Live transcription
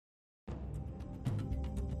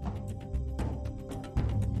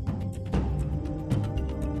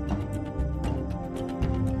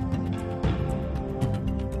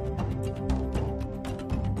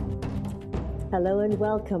Hello and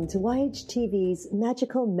welcome to YHTV's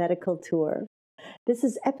Magical Medical Tour. This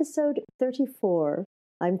is episode 34.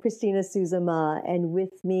 I'm Christina Suzama, and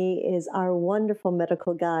with me is our wonderful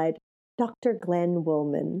medical guide, Dr. Glenn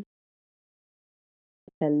Woolman.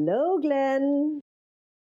 Hello, Glenn.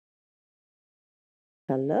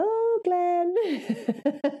 Hello, Glenn.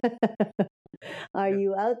 Are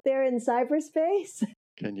you out there in cyberspace?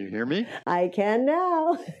 Can you hear me? I can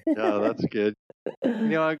now. Yeah, that's good.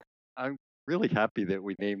 I'm really happy that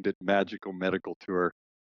we named it Magical Medical Tour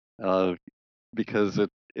because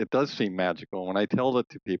it does seem magical. When I tell it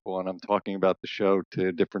to people and I'm talking about the show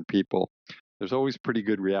to different people, there's always pretty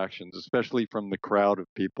good reactions, especially from the crowd of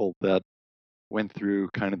people that went through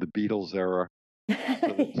kind of the Beatles era,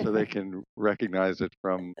 so they can recognize it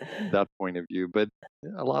from that point of view. But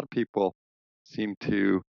a lot of people seem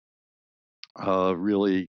to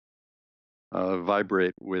really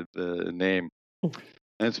vibrate with the name.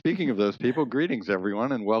 And speaking of those people, greetings,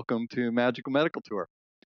 everyone, and welcome to Magical Medical Tour.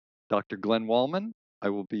 Dr. Glenn Woolman, I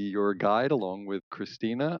will be your guide along with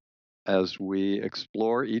Christina as we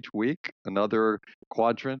explore each week another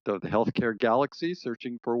quadrant of the healthcare galaxy,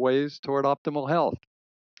 searching for ways toward optimal health.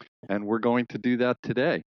 And we're going to do that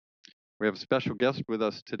today. We have a special guest with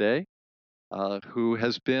us today who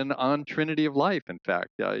has been on Trinity of Life, in fact.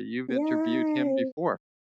 You've interviewed him before.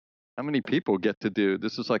 How many people get to do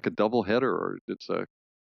this? Is like a double header, or it's a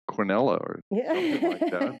Quinella or something like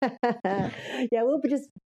that. Yeah, we'll just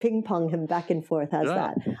ping pong him back and forth. How's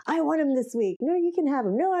that? I want him this week. No, you can have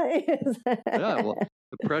him. No, yeah, well,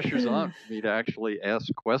 the pressure's on for me to actually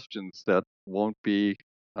ask questions that won't be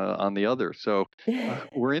on the other. So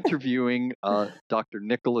we're interviewing Dr.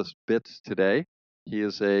 Nicholas Bitts today. He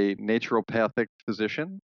is a naturopathic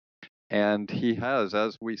physician, and he has,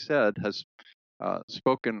 as we said,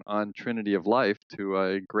 spoken on Trinity of Life to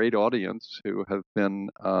a great audience who have been,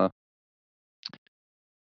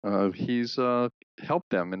 he's helped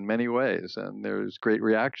them in many ways, and there's great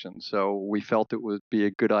reaction. So we felt it would be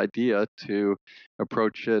a good idea to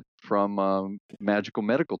approach it from Magical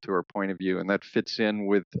Medical Tour point of view, and that fits in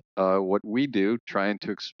with what we do, trying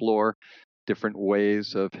to explore different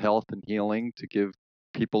ways of health and healing to give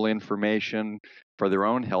people information for their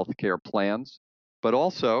own healthcare plans, but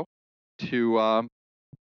also to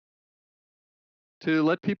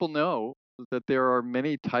let people know that there are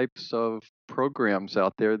many types of programs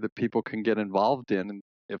out there that people can get involved in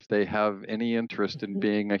if they have any interest in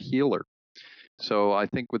being a healer. So I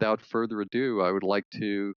think without further ado,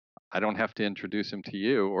 I don't have to introduce him to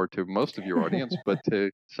you or to most of your audience, but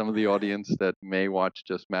to some of the audience that may watch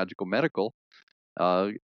just Magical Medical,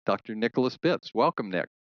 Dr. Nicholas Bitts. Welcome, Nick.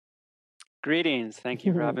 Greetings. Thank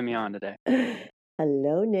you for having me on today.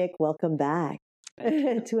 Hello, Nick. Welcome back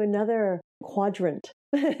to another quadrant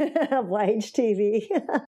of YHTV.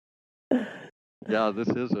 Yeah, this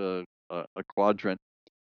is a quadrant.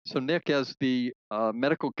 So, Nick, as the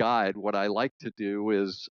medical guide, what I like to do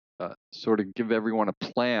is sort of give everyone a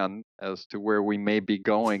plan as to where we may be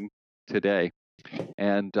going today.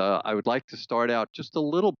 And I would like to start out just a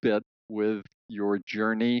little bit with your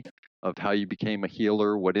journey of how you became a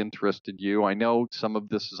healer, what interested you. I know some of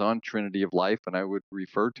this is on Trinity of Life, and I would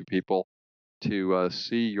refer to people to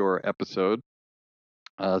see your episode.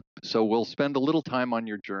 So we'll spend a little time on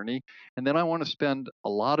your journey, and then I want to spend a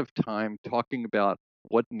lot of time talking about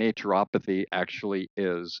what naturopathy actually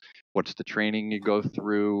is, what's the training you go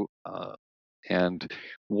through, and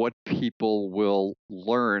what people will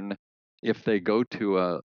learn if they go to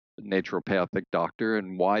a naturopathic doctor,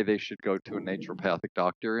 and why they should go to a naturopathic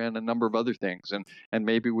doctor, and a number of other things. And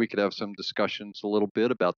maybe we could have some discussions a little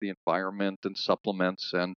bit about the environment and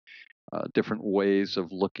supplements and different ways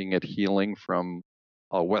of looking at healing from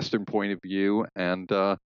a Western point of view. And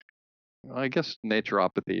I guess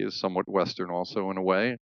naturopathy is somewhat Western also in a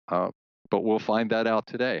way, but we'll find that out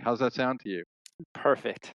today. How's that sound to you?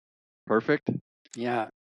 Perfect. Perfect? Yeah.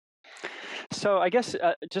 So I guess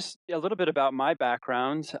just a little bit about my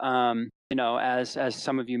background. As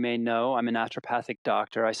some of you may know, I'm a naturopathic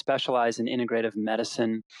doctor. I specialize in integrative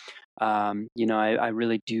medicine. I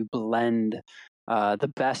really do blend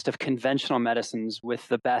the best of conventional medicines with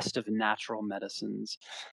the best of natural medicines.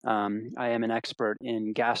 I am an expert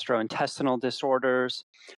in gastrointestinal disorders,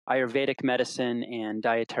 Ayurvedic medicine, and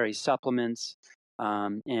dietary supplements,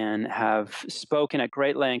 and have spoken at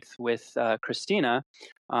great length with Christina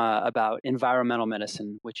about environmental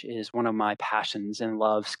medicine, which is one of my passions and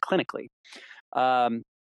loves clinically.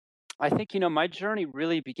 I think, my journey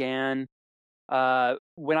really began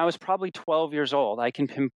when I was probably 12 years old. I can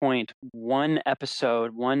pinpoint one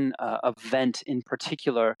episode, one event in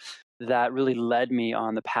particular that really led me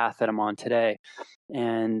on the path that I'm on today.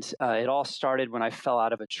 And it all started when I fell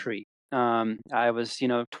out of a tree. I was,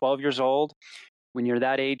 12 years old. When you're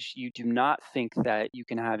that age, you do not think that you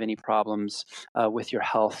can have any problems with your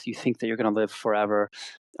health. You think that you're going to live forever.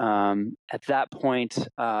 At that point,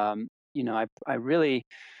 I really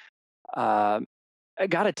I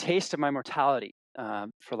got a taste of my mortality,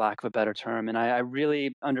 for lack of a better term. And I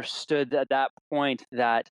really understood at that point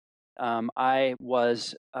that I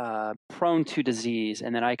was prone to disease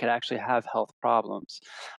and that I could actually have health problems.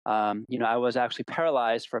 I was actually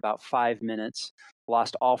paralyzed for about 5 minutes,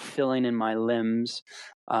 lost all feeling in my limbs.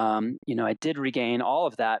 I did regain all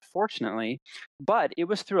of that, fortunately, but it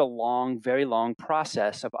was through a long, very long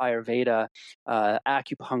process of Ayurveda,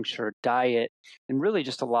 acupuncture, diet, and really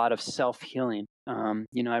just a lot of self-healing.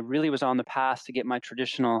 I really was on the path to get my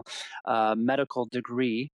traditional medical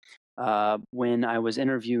degree when I was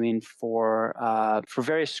interviewing for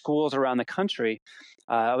various schools around the country.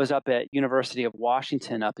 I was up at University of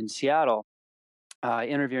Washington up in Seattle,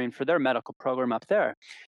 interviewing for their medical program up there,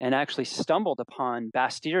 and actually stumbled upon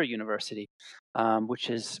Bastyr University, which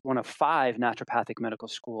is one of 5 naturopathic medical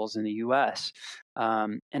schools in the U.S.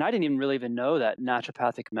 And I didn't even really even know that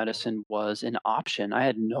naturopathic medicine was an option. I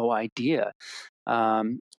had no idea.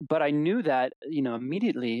 But I knew that,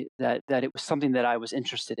 immediately that it was something that I was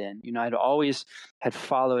interested in. I'd always had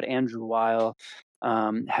followed Andrew Weil,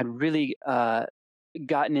 had really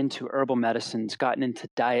gotten into herbal medicines, gotten into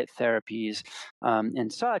diet therapies,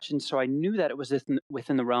 and such. And so I knew that it was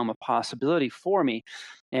within the realm of possibility for me.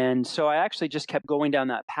 And so I actually just kept going down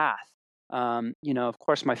that path. Of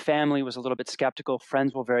course, my family was a little bit skeptical.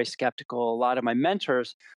 Friends were very skeptical. A lot of my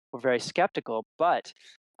mentors were very skeptical. But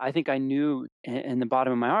I think I knew in the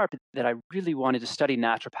bottom of my heart that I really wanted to study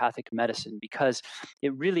naturopathic medicine because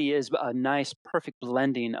it really is a nice, perfect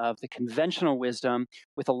blending of the conventional wisdom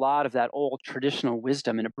with a lot of that old traditional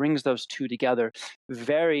wisdom. And it brings those two together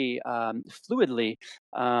very fluidly,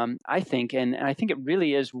 I think. And I think it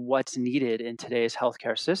really is what's needed in today's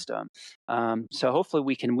healthcare system. So hopefully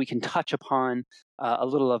we can touch upon a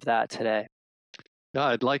little of that today. Yeah,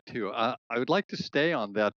 I'd like to. I would like to stay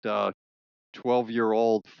on that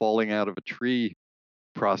 12-year-old falling out of a tree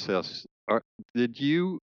process. Did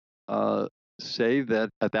you say that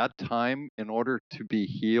at that time, in order to be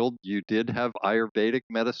healed, you did have Ayurvedic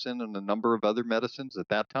medicine and a number of other medicines at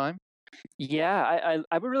that time? Yeah,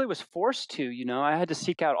 I really was forced to. I had to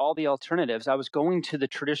seek out all the alternatives. I was going to the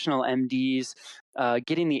traditional MDs,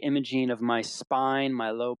 getting the imaging of my spine,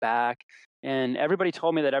 my low back, and everybody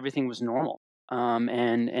told me that everything was normal.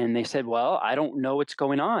 And they said, well, I don't know what's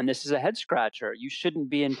going on. This is a head scratcher. You shouldn't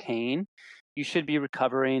be in pain. You should be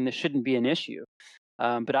recovering. This shouldn't be an issue.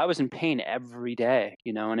 But I was in pain every day,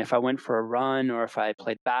 and if I went for a run or if I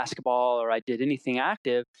played basketball or I did anything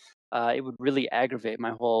active, it would really aggravate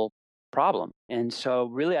my whole problem. And so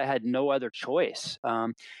really I had no other choice.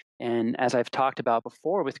 And as I've talked about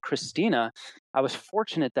before with Christina, I was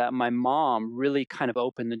fortunate that my mom really kind of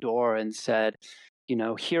opened the door and said,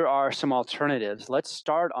 here are some alternatives. Let's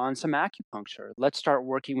start on some acupuncture. Let's start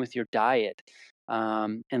working with your diet.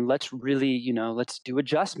 And let's really, let's do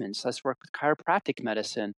adjustments. Let's work with chiropractic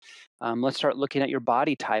medicine. Let's start looking at your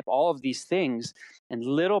body type, all of these things. And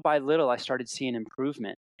little by little, I started seeing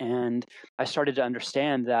improvement. And I started to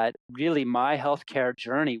understand that really my healthcare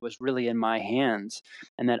journey was really in my hands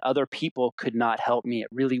and that other people could not help me. It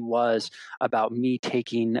really was about me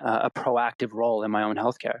taking a proactive role in my own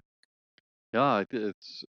healthcare. Yeah,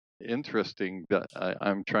 it's interesting that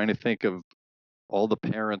I'm trying to think of all the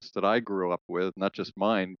parents that I grew up with, not just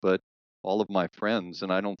mine, but all of my friends,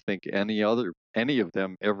 and I don't think any of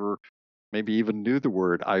them ever maybe even knew the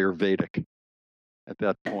word Ayurvedic at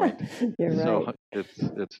that point. You're So right.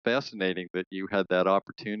 it's fascinating that you had that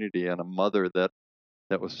opportunity and a mother that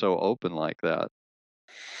was so open like that.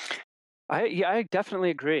 I definitely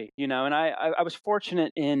agree. And I was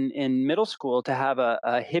fortunate in middle school to have a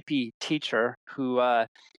hippie teacher who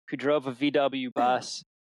drove a VW bus,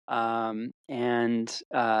 and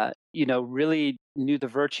really knew the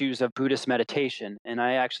virtues of Buddhist meditation. And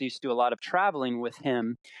I actually used to do a lot of traveling with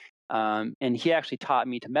him, and he actually taught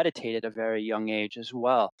me to meditate at a very young age as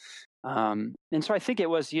well. And so I think it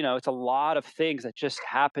was, it's a lot of things that just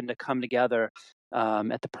happened to come together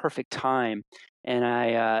at the perfect time.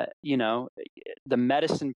 And the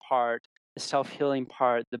medicine part, the self-healing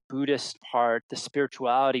part, the Buddhist part, the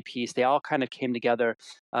spirituality piece, they all kind of came together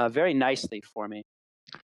very nicely for me.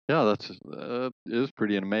 Yeah, that's is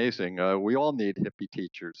pretty amazing. We all need hippie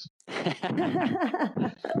teachers. They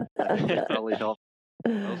probably helped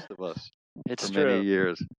most of us It's for true. many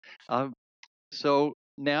years. So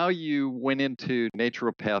now you went into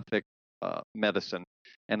naturopathic medicine,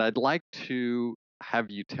 and I'd like to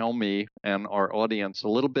have you tell me and our audience a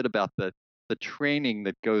little bit about the training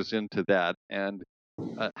that goes into that, and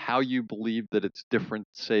how you believe that it's different,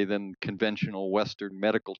 say, than conventional Western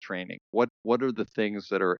medical training. What are the things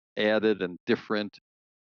that are added and different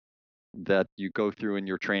that you go through in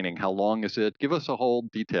your training? How long is it? Give us a whole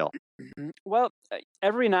detail. Well,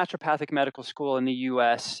 every naturopathic medical school in the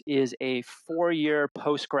U.S. is a 4-year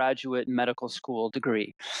postgraduate medical school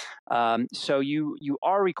degree. So you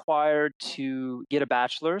are required to get a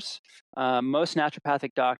bachelor's. Most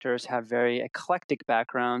naturopathic doctors have very eclectic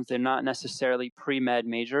backgrounds. They're not necessarily pre-med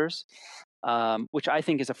majors, which I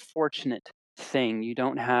think is a fortunate thing. You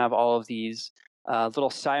don't have all of these little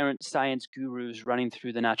science gurus running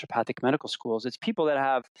through the naturopathic medical schools. It's people that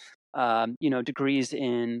have degrees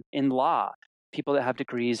in law, people that have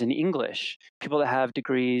degrees in English, people that have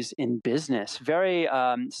degrees in business, very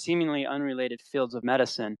seemingly unrelated fields of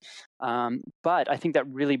medicine. But I think that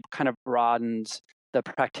really kind of broadens the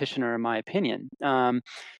practitioner, in my opinion. So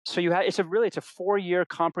it's a 4-year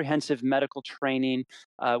comprehensive medical training.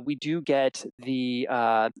 We do get the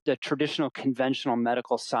traditional conventional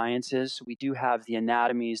medical sciences. We do have the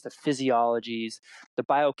anatomies, the physiologies, the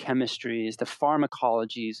biochemistries, the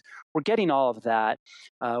pharmacologies. We're getting all of that.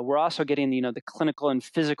 We're also getting the clinical and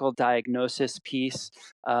physical diagnosis piece,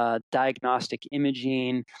 diagnostic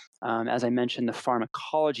imaging. As I mentioned, the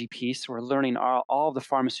pharmacology piece. We're learning all of the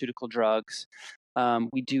pharmaceutical drugs.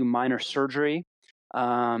 We do minor surgery.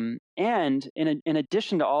 And in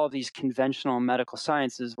addition to all of these conventional medical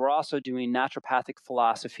sciences, we're also doing naturopathic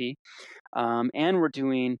philosophy, and we're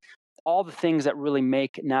doing all the things that really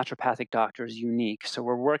make naturopathic doctors unique. So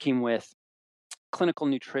we're working with clinical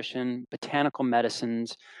nutrition, botanical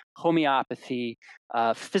medicines, homeopathy,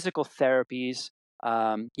 physical therapies,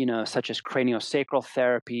 such as craniosacral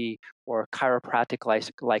therapy or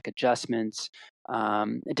chiropractic-like adjustments,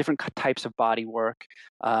 different types of body work.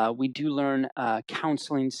 We do learn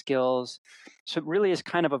counseling skills. So it really is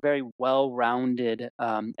kind of a very well-rounded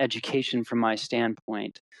education from my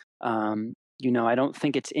standpoint. I don't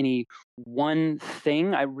think it's any one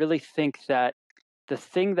thing. I really think that the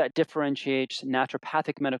thing that differentiates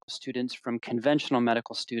naturopathic medical students from conventional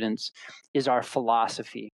medical students is our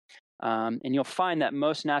philosophy. And you'll find that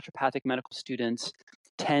most naturopathic medical students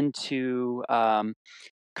tend to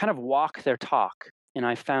kind of walk their talk. And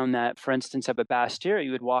I found that, for instance, up at Bastyr,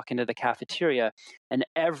 you would walk into the cafeteria and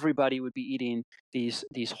everybody would be eating these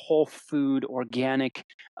whole food, organic,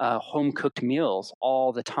 home-cooked meals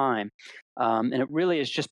all the time. And it really is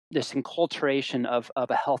just this enculturation of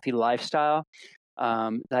a healthy lifestyle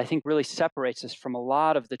that I think really separates us from a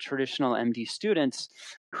lot of the traditional MD students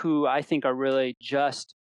who I think are really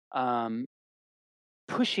just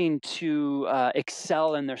pushing to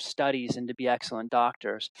excel in their studies and to be excellent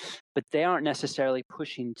doctors, but they aren't necessarily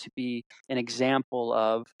pushing to be an example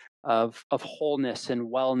of wholeness and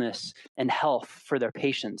wellness and health for their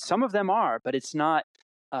patients. Some of them are, but it's not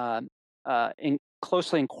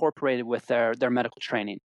closely incorporated with their medical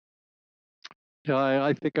training. Yeah,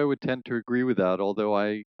 I think I would tend to agree with that, although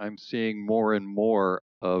I'm seeing more and more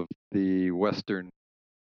of the Western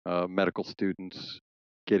medical students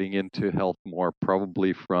getting into health more,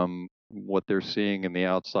 probably from what they're seeing in the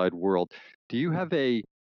outside world. Do you have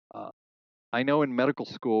I know in medical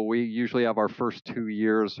school, we usually have our first 2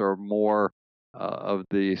 years or more of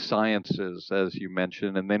the sciences, as you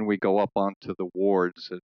mentioned, and then we go up onto the wards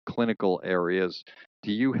and clinical areas.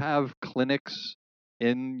 Do you have clinics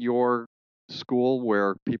in your school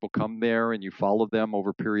where people come there and you follow them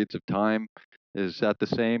over periods of time? Is that the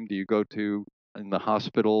same? Do you go to in the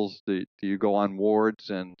hospitals? Do you go on wards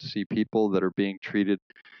and see people that are being treated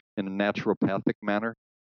in a naturopathic manner?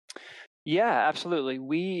 Yeah, absolutely.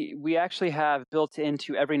 We actually have built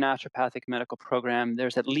into every naturopathic medical program,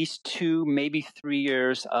 there's at least 2, maybe 3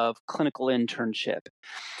 years of clinical internship.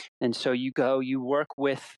 And so you work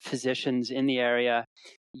with physicians in the area.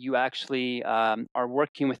 You actually are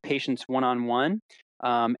working with patients one-on-one,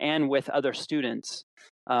 and with other students,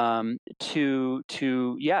 to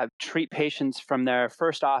treat patients from their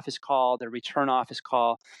first office call, their return office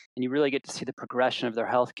call, and you really get to see the progression of their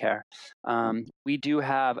healthcare. We do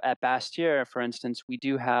have at Bastyr, for instance, we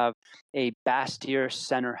do have a Bastyr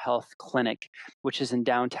Center Health Clinic, which is in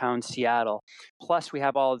downtown Seattle. Plus, we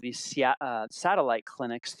have all of these satellite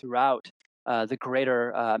clinics throughout the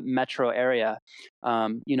greater metro area.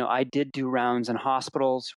 I did do rounds in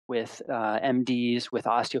hospitals with MDs, with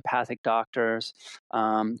osteopathic doctors,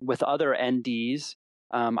 with other NDs,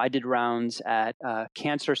 I did rounds at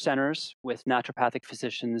cancer centers with naturopathic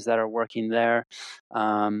physicians that are working there.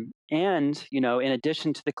 And, in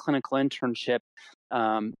addition to the clinical internship,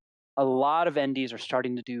 a lot of NDs are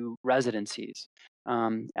starting to do residencies.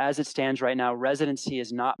 As it stands right now, residency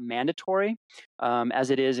is not mandatory as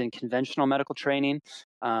it is in conventional medical training,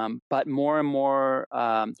 but more and more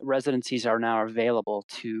residencies are now available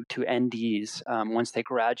to NDs once they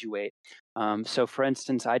graduate. So, for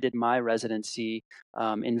instance, I did my residency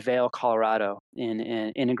in Vail, Colorado, in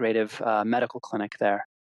an integrative medical clinic there.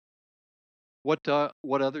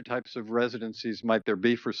 What other types of residencies might there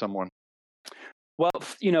be for someone? Well,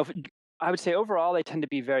 I would say overall they tend to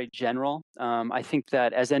be very general. I think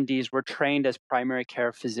that as NDs, we're trained as primary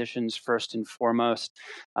care physicians first and foremost,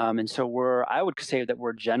 and so I would say that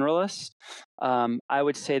we're generalists. I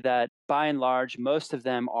would say that by and large, most of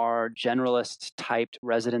them are generalist typed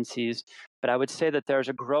residencies, but I would say that there's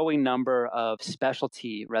a growing number of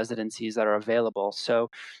specialty residencies that are available. So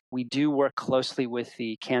we do work closely with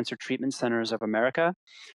the Cancer Treatment Centers of America.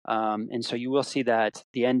 And so you will see that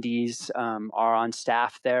the NDs are on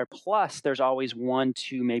staff there. Plus, there's always 1,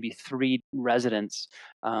 2, maybe 3 residents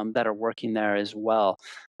that are working there as well.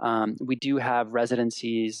 We do have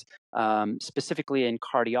residencies specifically in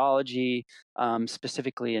cardiology,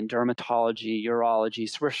 specifically in dermatology, urology.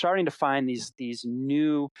 So we're starting to find these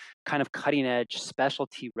new kind of cutting edge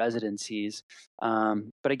specialty residencies.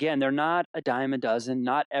 But again, they're not a dime a dozen.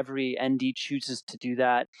 Not every ND chooses to do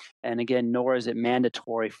that. And again, nor is it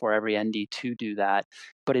mandatory for every ND to do that.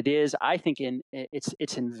 But it is, I think,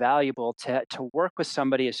 it's invaluable to work with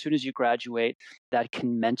somebody as soon as you graduate that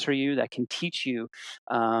can mentor you, that can teach you,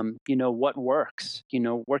 what works.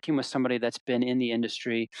 Working with somebody that's been in the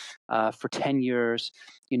industry for 10 years,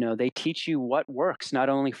 they teach you what works, not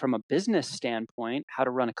only from a business standpoint, how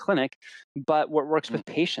to run a clinic, but what works with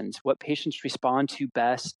patients, what patients respond to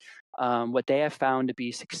best, what they have found to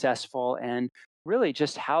be successful, and really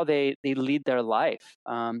just how they lead their life.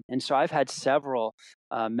 And so I've had several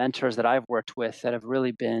mentors that I've worked with that have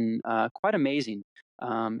really been quite amazing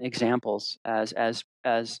examples as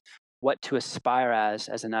what to aspire as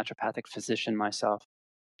a naturopathic physician myself.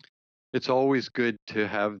 It's always good to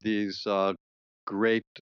have these great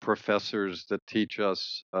professors that teach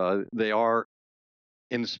us. They are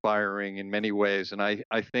inspiring in many ways. And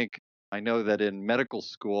I know that in medical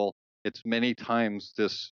school, it's many times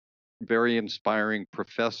this very inspiring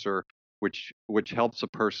professor which helps a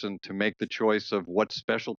person to make the choice of what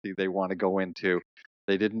specialty they want to go into.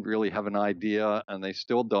 They didn't really have an idea and they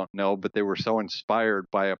still don't know, but they were so inspired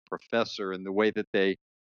by a professor and the way that they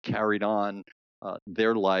carried on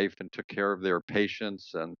their life and took care of their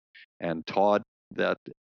patients and taught that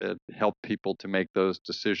it helped people to make those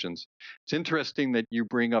decisions. It's interesting that you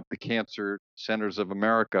bring up the Cancer Centers of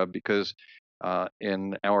America because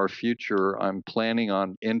in our future, I'm planning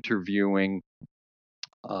on interviewing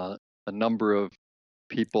a number of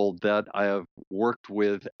people that I have worked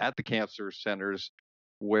with at the cancer centers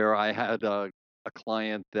where I had a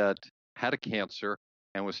client that had a cancer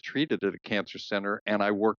and was treated at a cancer center, and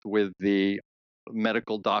I worked with the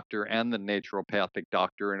medical doctor and the naturopathic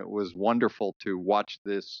doctor, and it was wonderful to watch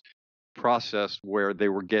this process where they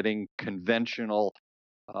were getting conventional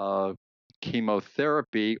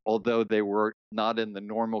chemotherapy, although they were not in the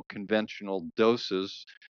normal conventional doses.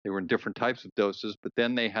 They were in different types of doses, but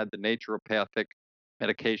then they had the naturopathic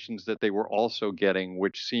medications that they were also getting,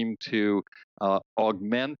 which seemed to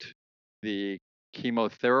augment the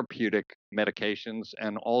chemotherapeutic medications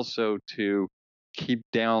and also to keep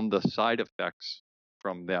down the side effects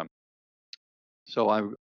from them.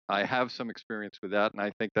 So I have some experience with that, and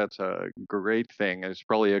I think that's a great thing. It's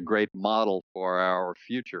probably a great model for our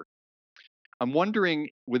future. I'm wondering,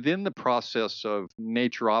 within the process of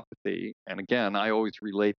naturopathy, and again, I always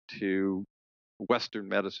relate to Western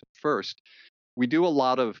medicine first, we do a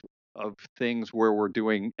lot of things where we're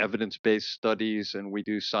doing evidence-based studies and we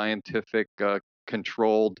do scientific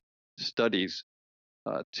controlled studies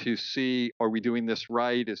to see, are we doing this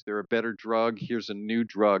right? Is there a better drug? Here's a new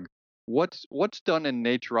drug. What's done in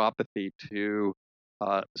naturopathy to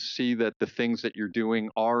see that the things that you're doing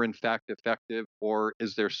are in fact effective, or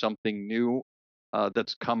is there something new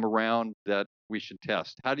that's come around that we should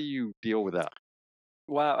test? How do you deal with that?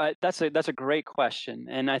 Wow, that's a great question,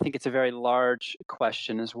 and I think it's a very large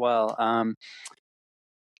question as well.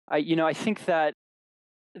 I think that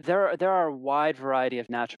there are a wide variety of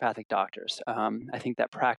naturopathic doctors. I think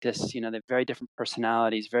that practice, they have very different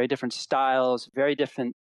personalities, very different styles, very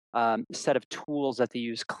different set of tools that they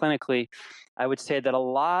use clinically, I would say that a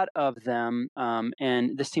lot of them,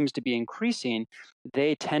 and this seems to be increasing,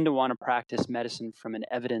 they tend to want to practice medicine from an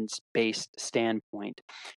evidence-based standpoint.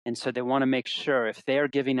 And so they want to make sure if they are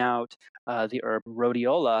giving out the herb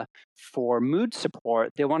rhodiola for mood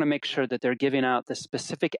support, they want to make sure that they're giving out the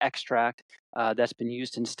specific extract that's been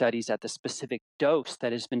used in studies at the specific dose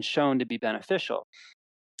that has been shown to be beneficial.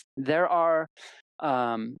 There are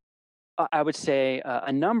I would say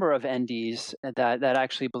a number of NDs that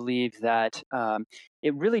actually believe that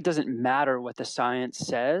it really doesn't matter what the science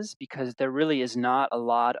says, because there really is not a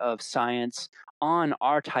lot of science on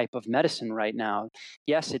our type of medicine right now.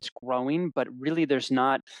 Yes, it's growing, but really there's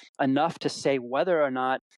not enough to say whether or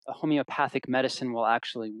not a homeopathic medicine will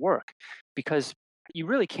actually work, because you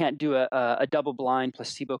really can't do a double-blind,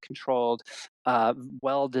 placebo-controlled,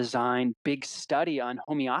 well-designed, big study on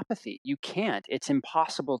homeopathy. You can't. It's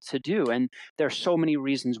impossible to do, and there are so many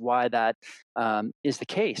reasons why that is the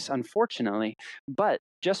case, unfortunately. But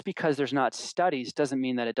just because there's not studies doesn't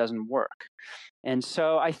mean that it doesn't work. And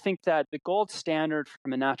so I think that the gold standard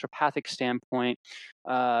from a naturopathic standpoint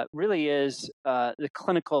really is the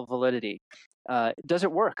clinical validity. Does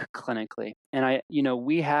it work clinically? And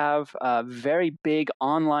we have very big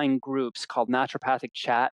online groups called Naturopathic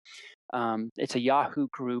Chat. It's a Yahoo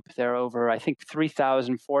group. There are over, I think,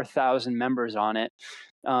 3,000, 4,000 members on it.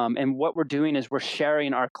 And what we're doing is we're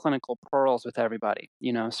sharing our clinical pearls with everybody.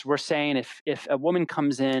 So we're saying if a woman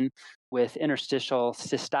comes in with interstitial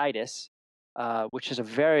cystitis, which is a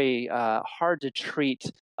very hard to treat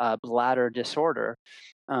bladder disorder,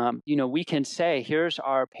 we can say, here's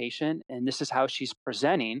our patient and this is how she's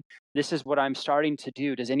presenting. This is what I'm starting to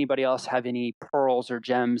do. Does anybody else have any pearls or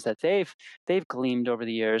gems that they've gleaned over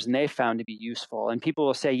the years and they've found to be useful? And people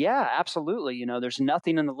will say, yeah, absolutely. There's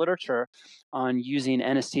nothing in the literature on using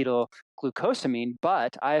N-acetyl glucosamine,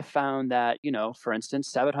 but I have found that, for instance,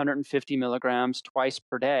 750 milligrams twice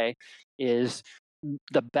per day is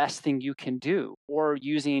the best thing you can do, or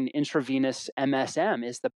using intravenous MSM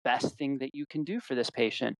is the best thing that you can do for this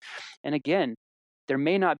patient. And again, there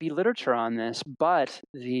may not be literature on this, but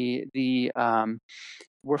we're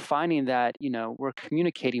finding that we're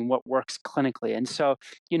communicating what works clinically. And so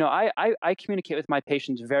I communicate with my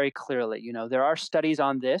patients very clearly. There are studies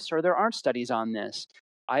on this or there aren't studies on this.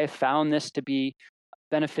 I have found this to be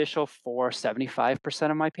beneficial for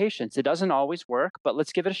 75% of my patients. It doesn't always work, but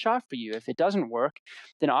let's give it a shot for you. If it doesn't work,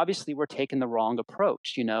 then obviously we're taking the wrong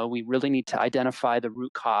approach. We really need to identify the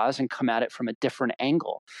root cause and come at it from a different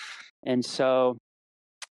angle. And so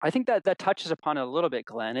I think that touches upon it a little bit,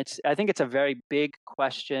 Glenn. I think it's a very big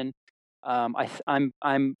question.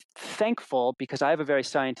 I'm thankful, because I have a very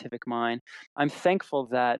scientific mind. I'm thankful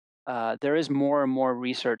that there is more and more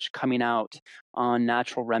research coming out on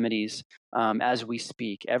natural remedies as we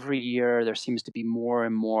speak. Every year, there seems to be more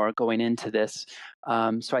and more going into this.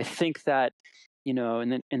 So I think that,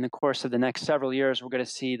 in the course of the next several years, we're going to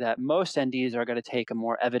see that most NDs are going to take a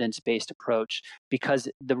more evidence-based approach because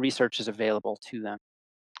the research is available to them.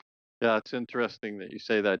 Yeah, it's interesting that you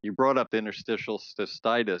say that. You brought up interstitial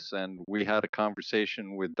cystitis, and we had a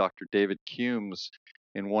conversation with Dr. David Cumes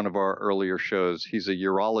in one of our earlier shows. He's a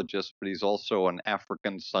urologist, but he's also an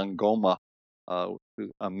African Sangoma,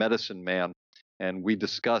 a medicine man, and we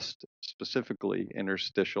discussed specifically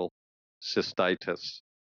interstitial cystitis.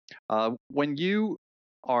 When you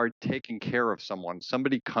are taking care of someone,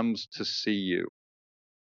 somebody comes to see you.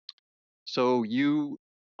 So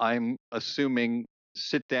I'm assuming,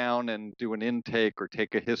 sit down and do an intake or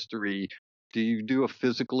take a history. Do you do a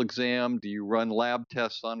physical exam? Do you run lab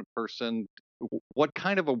tests on a person? What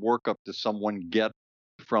kind of a workup does someone get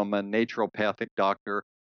from a naturopathic doctor,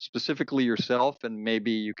 specifically yourself? And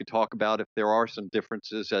maybe you could talk about if there are some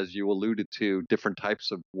differences, as you alluded to, different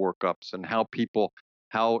types of workups, and how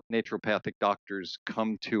naturopathic doctors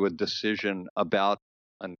come to a decision about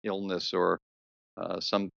an illness or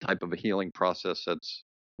some type of a healing process that's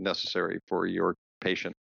necessary for your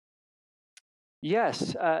patient.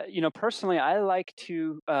 Yes. Personally, I like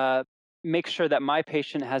to make sure that my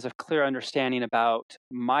patient has a clear understanding about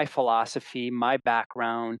my philosophy, my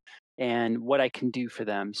background, and what I can do for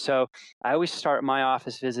them. So I always start my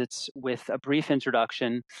office visits with a brief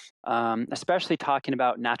introduction, especially talking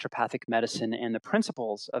about naturopathic medicine and the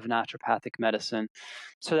principles of naturopathic medicine,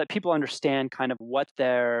 so that people understand kind of what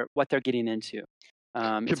they're getting into.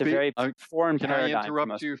 It's a very foreign paradigm. Can I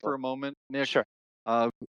interrupt you for a moment, Nick? Sure.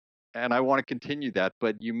 And I want to continue that,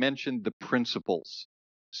 but you mentioned the principles.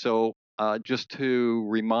 So just to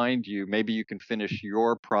remind you, maybe you can finish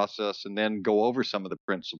your process and then go over some of the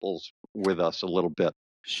principles with us a little bit.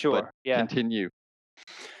 Sure. But continue.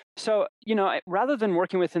 So, rather than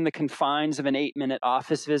working within the confines of an 8-minute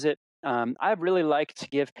office visit, I really like to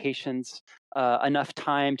give patients enough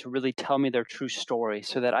time to really tell me their true story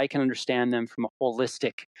so that I can understand them from a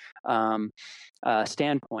holistic um,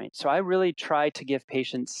 standpoint. So I really try to give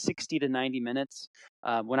patients 60 to 90 minutes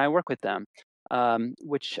when I work with them,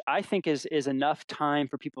 which I think is enough time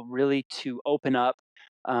for people really to open up,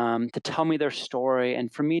 to tell me their story,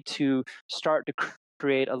 and for me to start to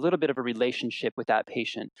create a little bit of a relationship with that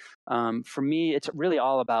patient. For me, it's really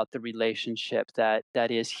all about the relationship that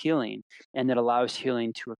is healing and that allows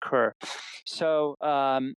healing to occur. So,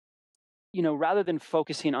 rather than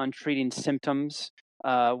focusing on treating symptoms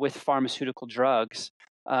with pharmaceutical drugs,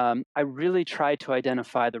 I really try to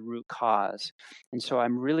identify the root cause. And so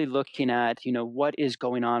I'm really looking at, what is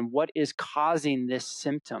going on, what is causing this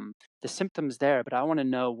symptom. The symptom's there, but I want to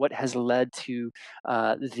know what has led to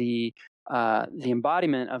the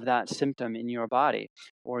embodiment of that symptom in your body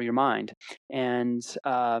or your mind. And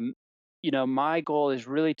my goal is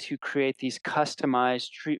really to create these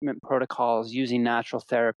customized treatment protocols using natural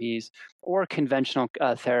therapies or conventional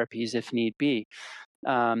therapies if need be.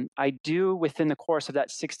 I do, within the course of that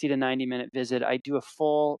 60 to 90-minute visit, I do a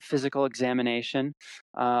full physical examination.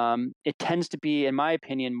 It tends to be, in my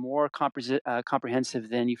opinion, more comprehensive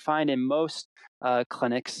than you find in most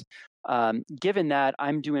clinics, given that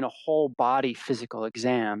I'm doing a whole body physical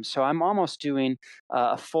exam. So I'm almost doing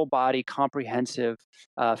a full body comprehensive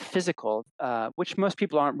physical, which most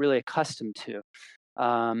people aren't really accustomed to.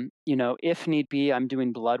 If need be, I'm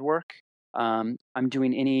doing blood work. I'm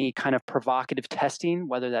doing any kind of provocative testing,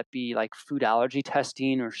 whether that be like food allergy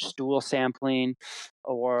testing or stool sampling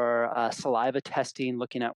or saliva testing,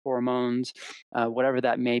 looking at hormones, whatever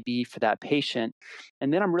that may be for that patient.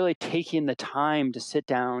 And then I'm really taking the time to sit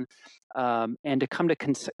down and to come to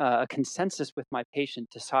a consensus with my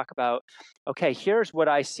patient to talk about, okay, here's what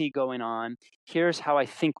I see going on. Here's how I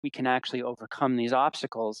think we can actually overcome these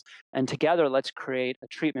obstacles. And together, let's create a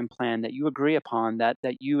treatment plan that you agree upon, that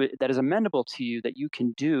is amendable to you, that you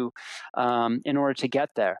can do in order to get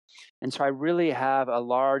there. And so I really have a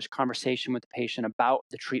large conversation with the patient about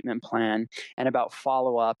the treatment plan and about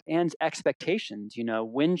follow-up and expectations.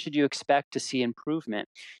 When should you expect to see improvement?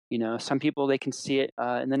 Some people, they can see it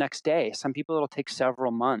in the next day. Some people, it'll take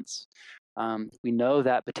several months. We know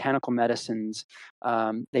that botanical medicines,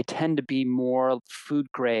 they tend to be more food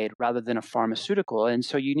grade rather than a pharmaceutical. And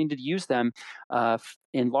so you need to use them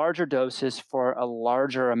in larger doses for a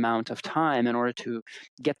larger amount of time in order to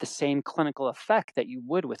get the same clinical effect that you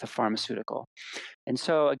would with a pharmaceutical. And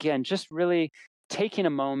so again, just really taking a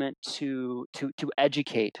moment to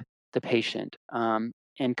educate the patient.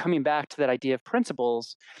 And coming back to that idea of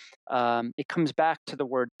principles, it comes back to the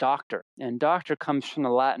word doctor. And doctor comes from the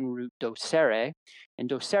Latin root docere, and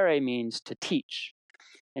docere means to teach.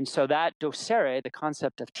 And so that docere, the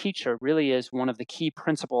concept of teacher, really is one of the key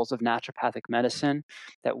principles of naturopathic medicine,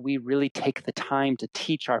 that we really take the time to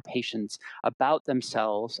teach our patients about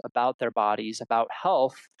themselves, about their bodies, about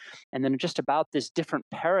health, and then just about this different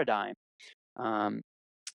paradigm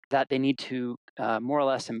that they need to more or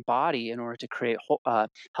less embody in order to create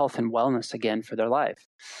health and wellness again for their life.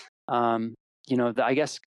 I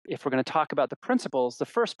guess if we're going to talk about the principles, the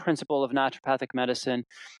first principle of naturopathic medicine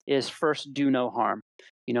is first, do no harm.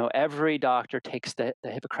 Every doctor takes the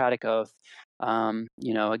Hippocratic Oath.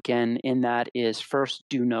 Again, in that is first,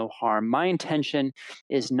 do no harm. My intention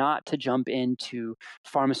is not to jump into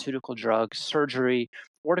pharmaceutical drugs, surgery,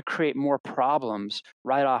 or to create more problems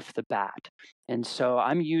right off the bat. And so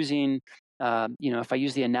I'm using, if I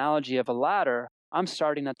use the analogy of a ladder, I'm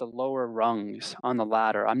starting at the lower rungs on the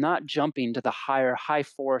ladder. I'm not jumping to the high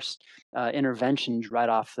force interventions right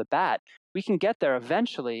off the bat. We can get there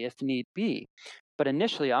eventually if need be. But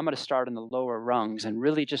initially, I'm going to start in the lower rungs and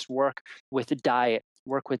really just work with the diet,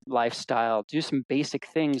 work with lifestyle, do some basic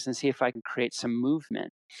things and see if I can create some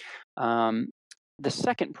movement. The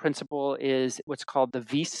second principle is what's called the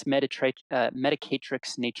vis medicatrix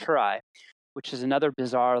naturae, which is another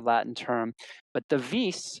bizarre Latin term. But the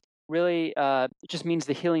vis really just means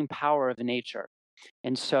the healing power of nature.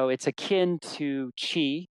 And so it's akin to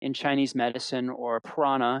qi in Chinese medicine or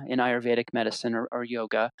prana in Ayurvedic medicine or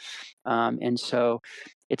yoga. And so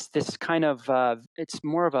it's this kind of, it's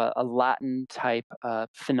more of a Latin type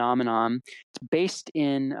phenomenon. It's based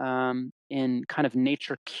in kind of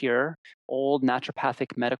nature cure, old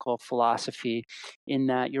naturopathic medical philosophy, in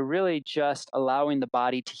that you're really just allowing the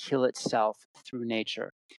body to heal itself through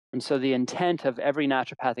nature. And so the intent of every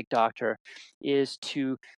naturopathic doctor is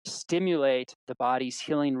to stimulate the body's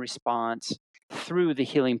healing response through the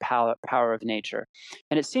healing power of nature.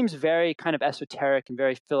 And it seems very kind of esoteric and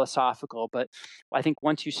very philosophical, but I think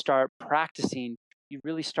once you start practicing, you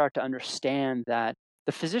really start to understand that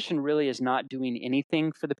the physician really is not doing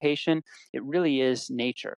anything for the patient. It really is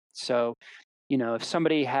nature. So, if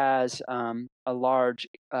somebody has a large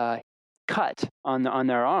cut on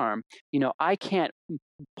their arm, I can't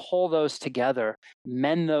pull those together,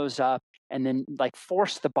 mend those up, and then like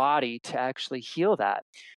force the body to actually heal that.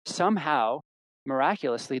 Somehow,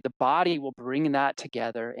 miraculously, the body will bring that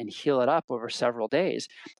together and heal it up over several days.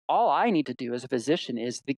 All I need to do as a physician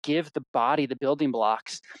is to give the body the building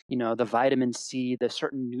blocks, the vitamin C, the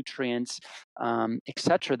certain nutrients, et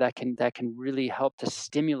cetera, that can really help to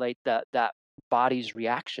stimulate that body's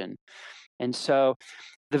reaction. And so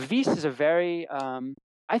the Vise is a very,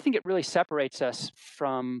 I think it really separates us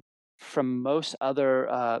from most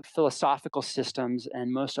other philosophical systems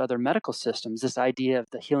and most other medical systems, this idea of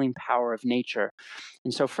the healing power of nature.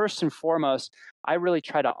 And so first and foremost, I really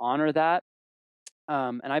try to honor that.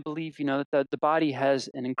 And I believe, that the body has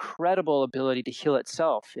an incredible ability to heal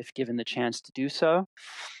itself if given the chance to do so.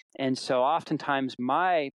 And so oftentimes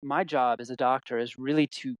my job as a doctor is really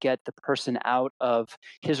to get the person out of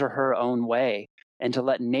his or her own way and to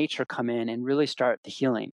let nature come in and really start the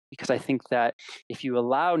healing. Because I think that if you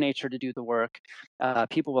allow nature to do the work,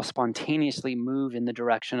 people will spontaneously move in the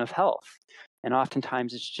direction of health. And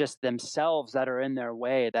oftentimes it's just themselves that are in their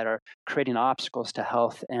way, that are creating obstacles to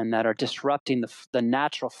health and that are disrupting the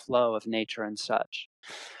natural flow of nature and such.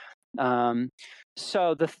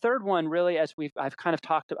 So the third one, really, as I've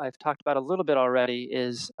talked about a little bit already,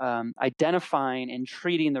 is identifying and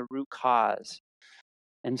treating the root cause.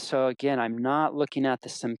 And so again, I'm not looking at the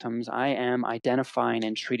symptoms. I am identifying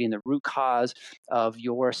and treating the root cause of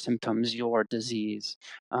your symptoms, your disease.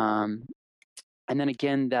 And then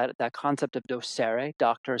again, that concept of docere,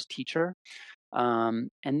 doctor as teacher.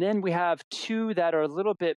 And then we have two that are a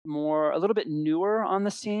little bit newer on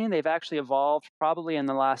the scene. They've actually evolved probably in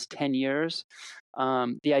the last 10 years.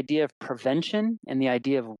 The idea of prevention and the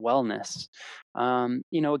idea of wellness.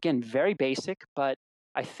 Again, very basic, but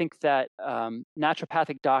I think that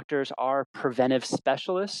naturopathic doctors are preventive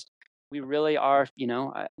specialists. We really are,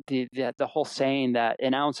 the whole saying that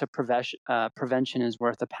an ounce of prevention is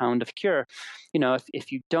worth a pound of cure.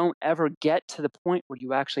 If you don't ever get to the point where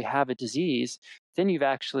you actually have a disease, then you've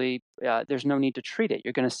actually, there's no need to treat it.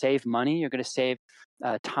 You're going to save money. You're going to save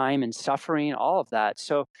time and suffering, all of that.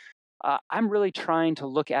 So I'm really trying to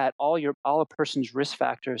look at all a person's risk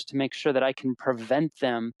factors to make sure that I can prevent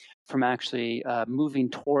them from actually moving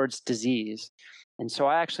towards disease. And so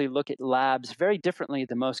I actually look at labs very differently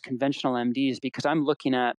than most conventional MDs because I'm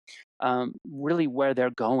looking at really where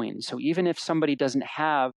they're going. So even if somebody doesn't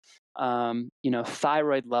have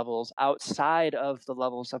thyroid levels outside of the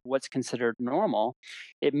levels of what's considered normal,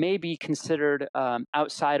 it may be considered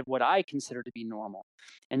outside of what I consider to be normal.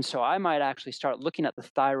 And so I might actually start looking at the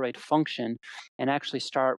thyroid function and actually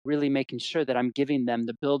start really making sure that I'm giving them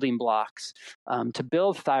the building blocks to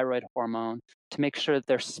build thyroid hormone, to make sure that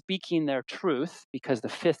they're speaking their truth, because the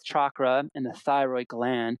fifth chakra and the thyroid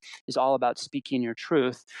gland is all about speaking your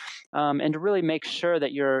truth, and to really make sure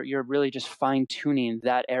that you're really just fine-tuning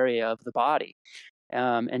that area of the body.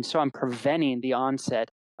 And so I'm preventing the onset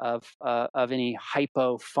of any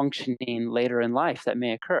hypo-functioning later in life that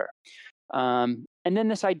may occur. And then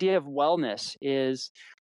this idea of wellness is,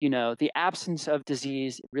 the absence of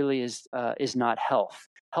disease really is not health.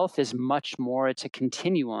 Health is much more, it's a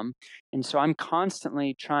continuum. And so I'm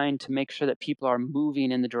constantly trying to make sure that people are moving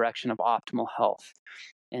in the direction of optimal health.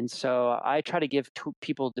 And so I try to give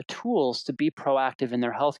people the tools to be proactive in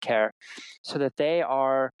their healthcare so that they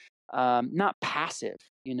are not passive.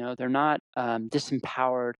 They're not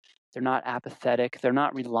disempowered. They're not apathetic. They're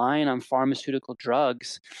not relying on pharmaceutical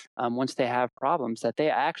drugs once they have problems, that they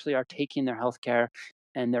actually are taking their healthcare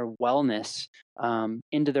and their wellness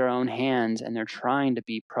into their own hands, and they're trying to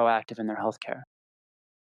be proactive in their healthcare.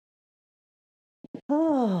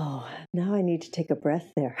 Oh, now I need to take a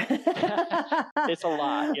breath there. It's a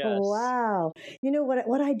lot, yes. Wow.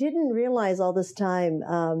 What I didn't realize all this time,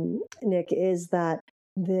 Nick, is that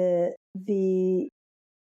the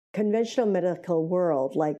conventional medical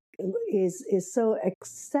world is so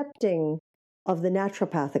accepting of the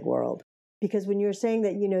naturopathic world. Because when you're saying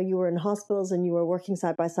that, you were in hospitals and you were working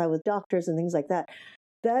side by side with doctors and things like that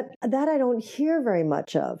I don't hear very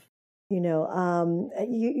much of.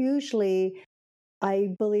 Usually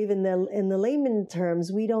I believe in the layman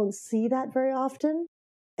terms, we don't see that very often.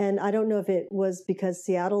 And I don't know if it was because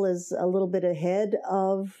Seattle is a little bit ahead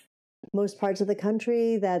of most parts of the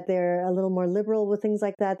country that they're a little more liberal with things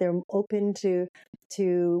like that. They're open to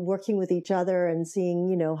working with each other and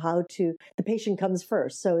seeing, how the patient comes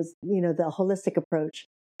first. So it's, the holistic approach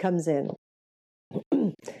comes in.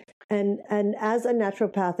 And as a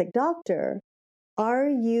naturopathic doctor, are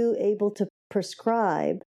you able to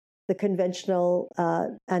prescribe the conventional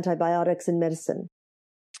antibiotics in medicine?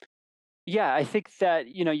 Yeah, I think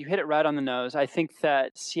that, you hit it right on the nose. I think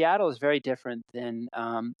that Seattle is very different than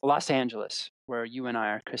Los Angeles, where you and I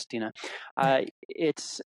are, Christina.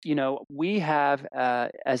 It's, we have,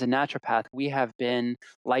 as a naturopath, we have been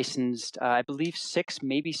licensed, I believe, 6,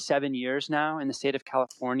 maybe 7 years now in the state of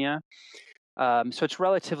California. So it's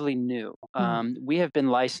relatively new. We have been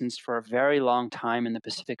licensed for a very long time in the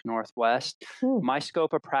Pacific Northwest. My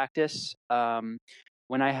scope of practice,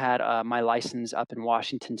 when I had my license up in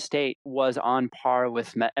Washington State, was on par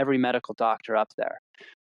with every medical doctor up there.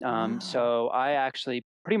 So I actually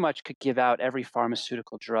pretty much could give out every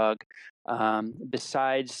pharmaceutical drug,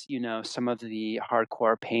 besides, some of the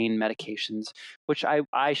hardcore pain medications, which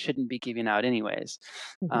I shouldn't be giving out anyways.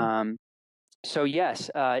 So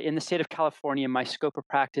yes, in the state of California, my scope of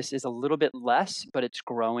practice is a little bit less, but it's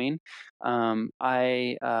growing. And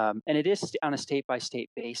it is on a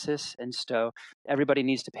state-by-state basis, and so everybody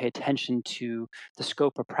needs to pay attention to the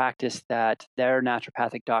scope of practice that their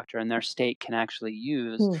naturopathic doctor in their state can actually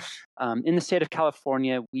use. In the state of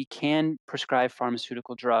California, we can prescribe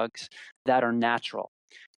pharmaceutical drugs that are natural.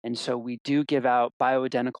 And so we do give out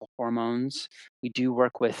bioidentical hormones. We do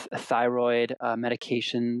work with thyroid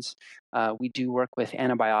medications. We do work with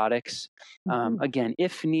antibiotics. Again,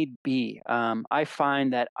 if need be, I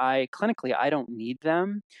find that clinically, I don't need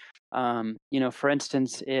them. For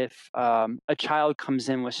instance, if a child comes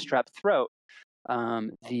in with strep throat,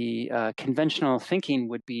 the conventional thinking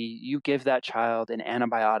would be you give that child an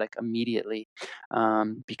antibiotic immediately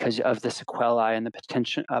because of the sequelae and the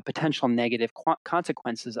potential negative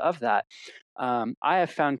consequences of that. I have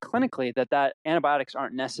found clinically that antibiotics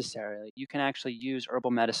aren't necessary. You can actually use herbal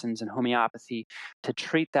medicines and homeopathy to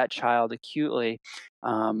treat that child acutely.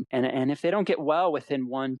 And if they don't get well within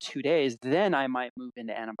 1-2 days, then I might move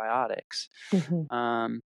into antibiotics.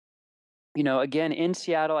 Again, in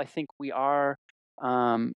Seattle, I think we are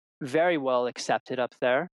very well accepted up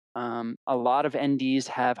there. A lot of NDs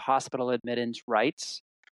have hospital admittance rights.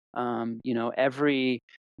 Every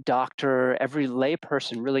doctor, every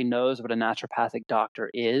layperson really knows what a naturopathic doctor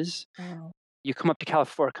is. Wow. You come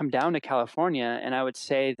down to California, and I would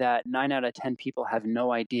say that 9 out of 10 people have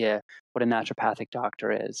no idea what a naturopathic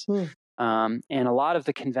doctor is. And a lot of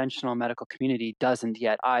the conventional medical community doesn't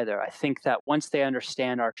yet either. I think that once they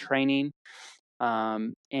understand our training,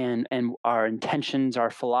 and our intentions, our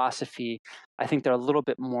philosophy, I think they're a little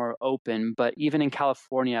bit more open. But even in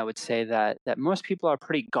California, I would say that most people are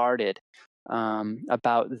pretty guarded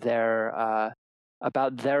about their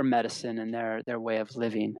medicine and their way of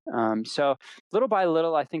living. So little by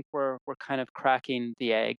little, I think we're kind of cracking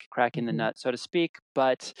the egg, cracking the nut, so to speak.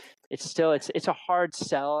 But it's still it's a hard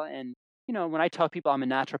sell. And when I tell people I'm a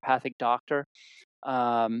naturopathic doctor,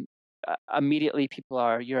 immediately people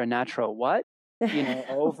are, "You're a natural what?"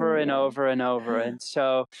 Over and over and over. And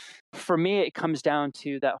so for me, it comes down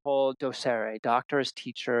to that whole docere, doctor as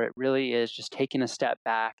teacher. It really is just taking a step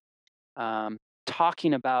back,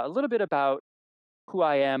 talking about a little bit about who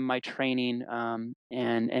I am, my training,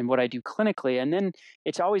 and what I do clinically. And then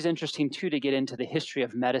it's always interesting too to get into the history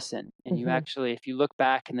of medicine. And you actually, if you look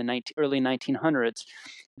back in the early 1900s,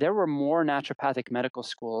 there were more naturopathic medical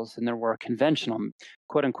schools than there were conventional,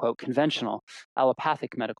 quote unquote, conventional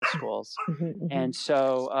allopathic medical schools. And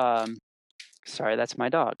so, sorry, that's my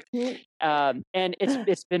dog. And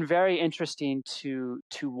it's been very interesting to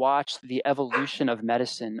watch the evolution of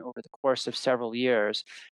medicine over the course of several years.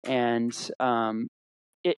 And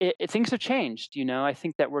things have changed. I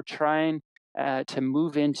think that we're trying to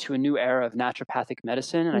move into a new era of naturopathic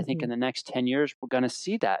medicine. And I think in the next 10 years, we're going to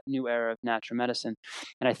see that new era of natural medicine.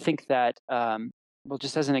 And I think that, well,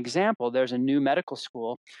 just as an example, there's a new medical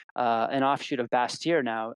school, an offshoot of Bastyr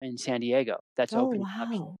now in San Diego that's opening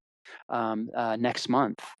up next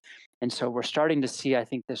month. And so we're starting to see, I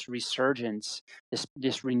think, this resurgence,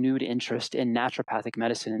 this renewed interest in naturopathic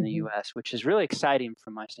medicine in the U.S., which is really exciting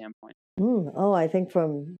from my standpoint. I think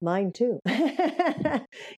from mine too.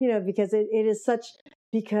 Because it is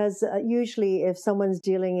because usually if someone's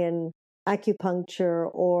dealing in acupuncture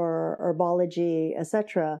or herbology,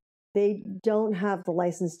 etc., they don't have the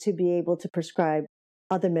license to be able to prescribe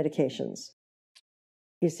other medications.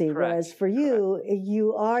 You see, Correct. whereas for you,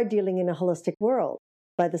 you are dealing in a holistic world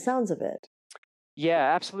by the sounds of it.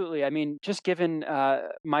 Yeah, absolutely. I mean, just given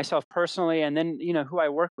myself personally, and then who I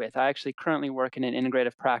work with. I actually currently work in an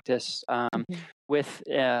integrative practice Mhm. with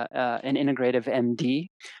an integrative MD,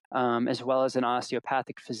 as well as an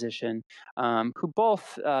osteopathic physician, who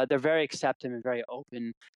both they're very accepting and very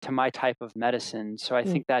open to my type of medicine. So I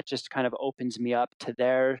Mm. think that just kind of opens me up to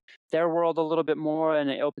their world a little bit more, and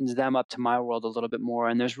it opens them up to my world a little bit more.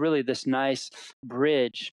 And there's really this nice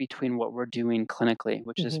bridge between what we're doing clinically,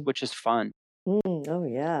 Mhm. which is fun. Oh,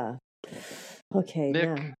 yeah. Okay, Nick,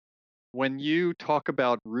 now. when you talk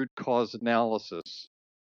about root cause analysis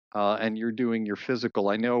and you're doing your physical,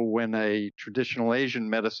 I know when a traditional Asian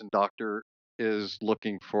medicine doctor is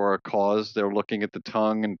looking for a cause, they're looking at the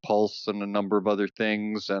tongue and pulse and a number of other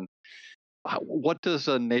things. And what does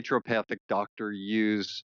a naturopathic doctor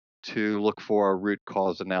use to look for a root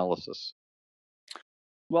cause analysis?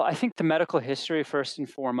 Well, I think the medical history first and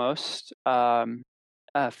foremost,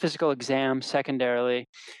 physical exam secondarily,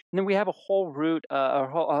 and then we have a whole route,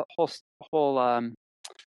 whole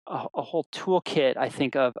a whole toolkit, I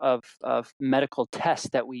think, of medical tests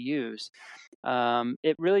that we use.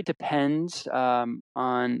 It really depends on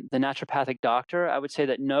the naturopathic doctor. I would say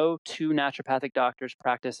that no two naturopathic doctors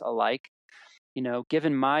practice alike.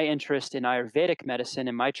 Given my interest in Ayurvedic medicine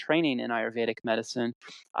and my training in Ayurvedic medicine,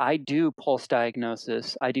 I do pulse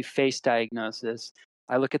diagnosis, I do face diagnosis,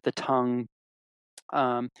 I look at the tongue.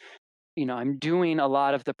 Um, I'm doing a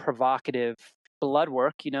lot of the provocative blood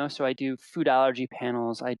work, so I do food allergy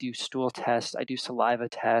panels, I do stool tests, I do saliva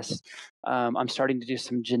tests. I'm starting to do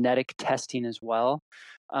some genetic testing as well.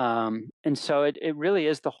 And so it really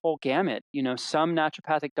is the whole gamut. Some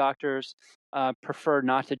naturopathic doctors prefer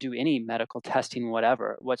not to do any medical testing,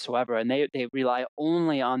 whatsoever, and they rely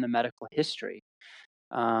only on the medical history.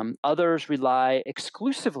 Others rely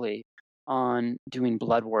exclusively on doing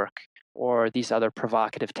blood work or these other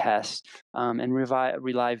provocative tests, and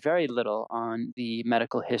rely very little on the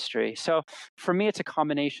medical history. So for me, it's a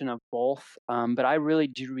combination of both, but I really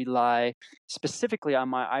do rely specifically on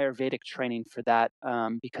my Ayurvedic training for that,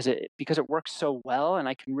 because it works so well, and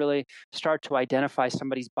I can really start to identify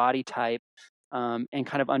somebody's body type. And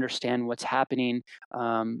kind of understand what's happening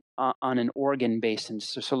on an organ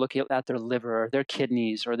basis. So looking at their liver, or their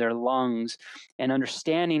kidneys, or their lungs, and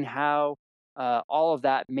understanding how all of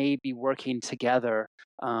that may be working together,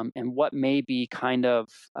 and what may be kind of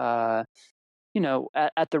at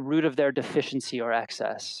the root of their deficiency or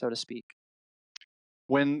excess, so to speak.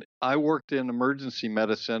 When I worked in emergency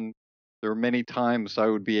medicine, there were many times I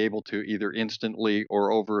would be able to either instantly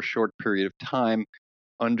or over a short period of time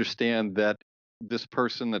understand that this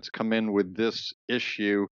person that's come in with this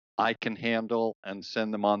issue, I can handle and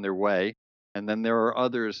send them on their way. And then there are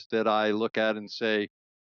others that I look at and say,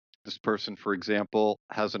 this person, for example,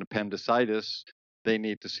 has an appendicitis, they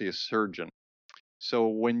need to see a surgeon. So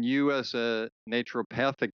when you, as a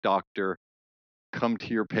naturopathic doctor, come to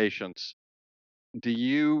your patients, do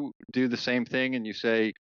you do the same thing and you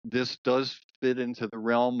say, this does fit into the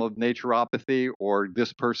realm of naturopathy, or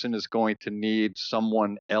this person is going to need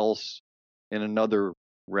someone else in another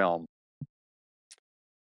realm?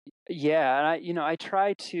 Yeah, and I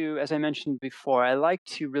try to, as I mentioned before, I like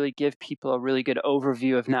to really give people a really good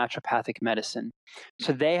overview of naturopathic medicine,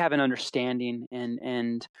 so they have an understanding,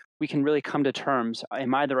 and we can really come to terms.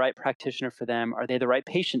 Am I the right practitioner for them? Are they the right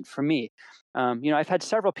patient for me? I've had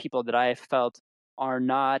several people that I have felt are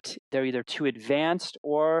not. They're either too advanced,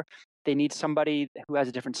 or they need somebody who has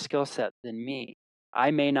a different skill set than me.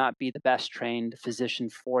 I may not be the best trained physician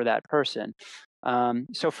for that person.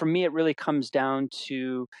 So for me, it really comes down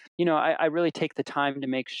to, I really take the time to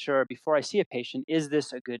make sure before I see a patient, is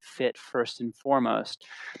this a good fit first and foremost?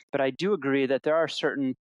 But I do agree that there are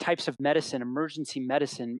certain types of medicine, emergency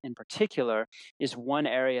medicine in particular, is one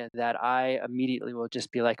area that I immediately will just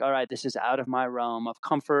be like, all right, this is out of my realm of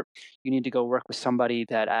comfort. You need to go work with somebody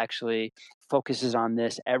that actually focuses on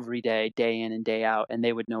this every day, day in and day out, and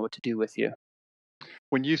they would know what to do with you.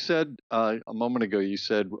 When you said a moment ago, you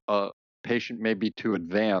said patient may be too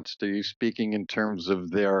advanced. Are you speaking in terms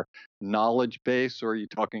of their knowledge base, or are you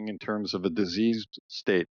talking in terms of a diseased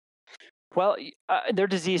state? Well, their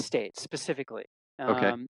disease state specifically.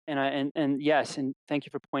 Okay. And yes, and thank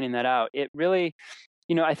you for pointing that out. It really,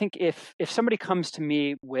 I think if somebody comes to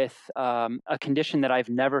me with a condition that I've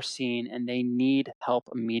never seen and they need help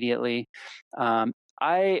immediately,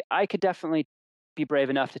 I could definitely be brave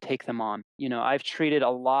enough to take them on. I've treated a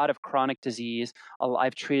lot of chronic disease.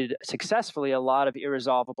 I've treated successfully a lot of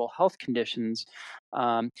irresolvable health conditions.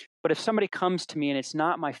 But if somebody comes to me and it's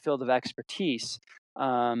not my field of expertise,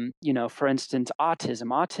 For instance,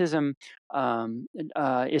 autism.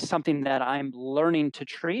 Autism is something that I'm learning to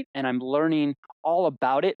treat, and I'm learning all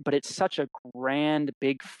about it, but it's such a grand,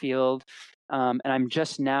 big field. And I'm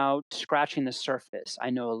just now scratching the surface. I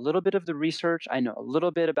know a little bit of the research. I know a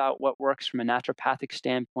little bit about what works from a naturopathic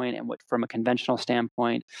standpoint and what from a conventional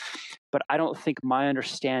standpoint. But I don't think my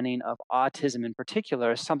understanding of autism in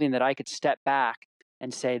particular is something that I could step back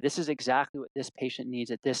and say, this is exactly what this patient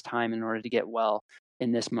needs at this time in order to get well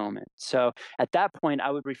in this moment. So at that point,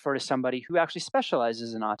 I would refer to somebody who actually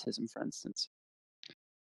specializes in autism, for instance.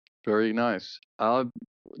 Very nice.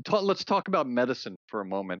 Let's talk about medicine for a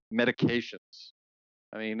moment. Medications.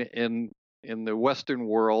 I mean, in the Western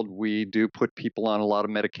world, we do put people on a lot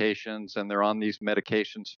of medications, and they're on these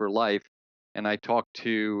medications for life. And I talk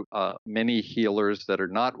to many healers that are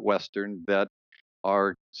not Western that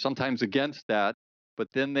are sometimes against that, but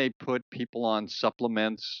then they put people on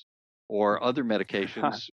supplements or other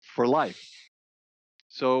medications for life.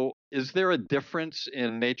 So is there a difference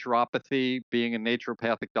in naturopathy, being a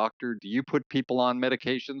naturopathic doctor? Do you put people on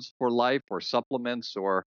medications for life or supplements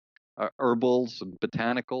or herbals and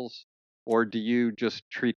botanicals? Or do you just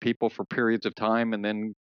treat people for periods of time and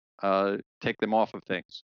then take them off of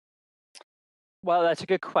things? Well, that's a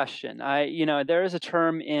good question. There is a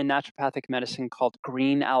term in naturopathic medicine called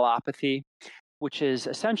green allopathy, which is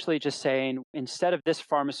essentially just saying instead of this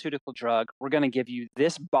pharmaceutical drug, we're going to give you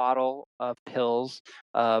this bottle of pills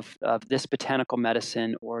of this botanical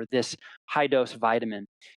medicine or this high dose vitamin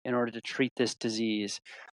in order to treat this disease.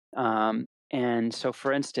 And so,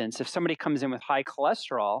 for instance, if somebody comes in with high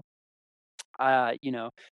cholesterol,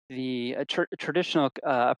 the traditional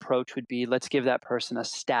approach would be let's give that person a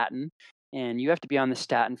statin, and you have to be on the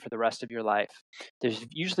statin for the rest of your life. There's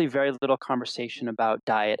usually very little conversation about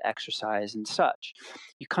diet, exercise, and such.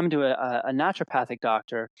 You come to a naturopathic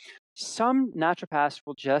doctor, some naturopaths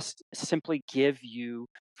will just simply give you,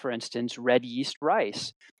 for instance, red yeast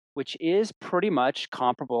rice, which is pretty much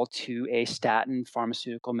comparable to a statin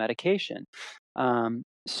pharmaceutical medication.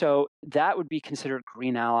 So that would be considered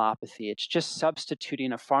green allopathy. It's just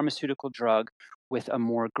substituting a pharmaceutical drug with a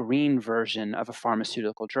more green version of a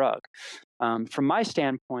pharmaceutical drug. From my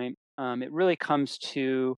standpoint, it really comes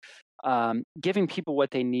to giving people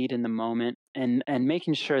what they need in the moment and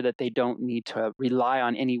making sure that they don't need to rely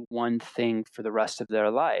on any one thing for the rest of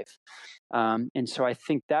their life. And so I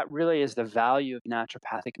think that really is the value of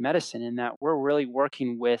naturopathic medicine, in that we're really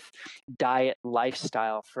working with diet,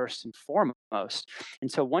 lifestyle first and foremost.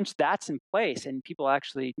 And so once that's in place and people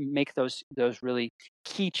actually make those really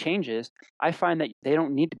key changes, I find that they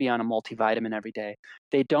don't need to be on a multivitamin every day.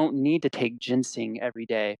 They don't need to take ginseng every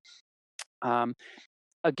day.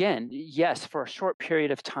 Again, yes, for a short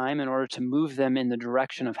period of time, in order to move them in the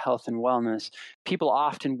direction of health and wellness, people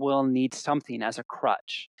often will need something as a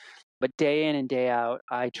crutch. But day in and day out,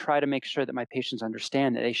 I try to make sure that my patients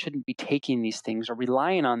understand that they shouldn't be taking these things or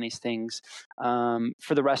relying on these things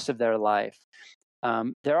for the rest of their life.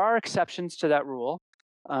 There are exceptions to that rule.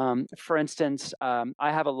 For instance,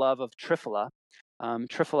 I have a love of Triphala.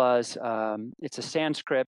 Triphala is it's a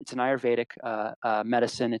Sanskrit, it's an Ayurvedic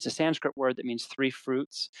medicine. It's a Sanskrit word that means three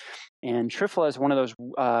fruits. And Triphala is one of those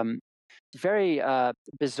very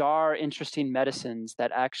bizarre, interesting medicines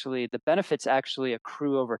that actually, the benefits actually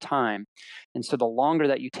accrue over time. And so the longer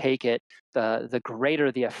that you take it, the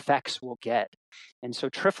greater the effects will get. And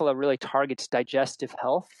so Triphala really targets digestive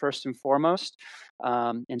health first and foremost.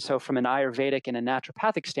 And so from an Ayurvedic and a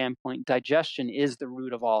naturopathic standpoint, digestion is the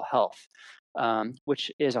root of all health.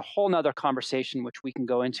 Which is a whole nother conversation, which we can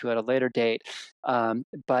go into at a later date.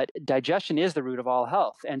 But digestion is the root of all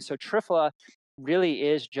health. And so Triphala really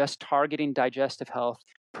is just targeting digestive health,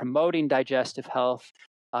 promoting digestive health,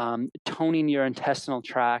 toning your intestinal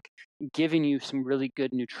tract, giving you some really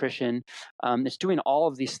good nutrition. It's doing all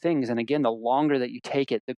of these things. And again, the longer that you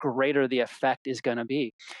take it, the greater the effect is going to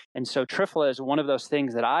be. And so Triphala is one of those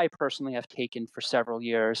things that I personally have taken for several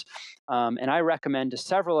years. And I recommend to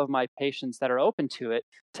several of my patients that are open to it,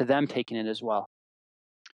 to them taking it as well.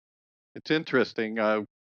 It's interesting.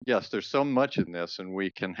 Yes, there's so much in this, and we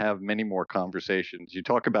can have many more conversations. You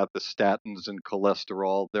talk about the statins and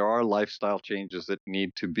cholesterol. There are lifestyle changes that need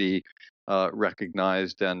to be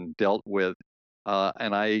recognized and dealt with.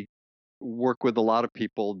 And I work with a lot of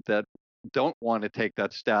people that don't want to take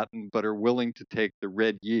that statin, but are willing to take the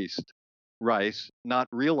red yeast rice, not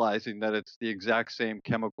realizing that it's the exact same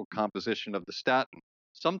chemical composition of the statin.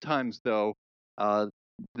 Sometimes, though,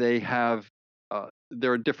 they have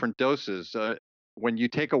there are different doses. When you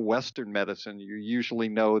take a Western medicine, you usually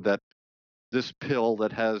know that this pill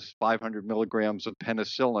that has 500 milligrams of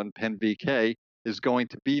penicillin, PenVK, is going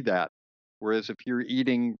to be that. Whereas if you're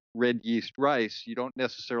eating red yeast rice, you don't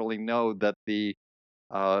necessarily know that the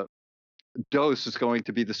uh, dose is going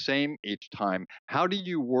to be the same each time. How do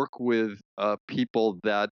you work with people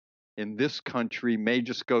that in this country may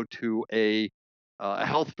just go to a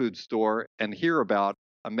health food store and hear about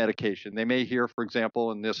a medication? They may hear, for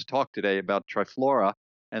example, in this talk today about Triflora,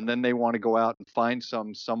 and then they want to go out and find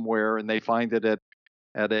some somewhere, and they find it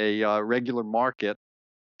at a regular market,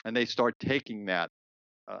 and they start taking that.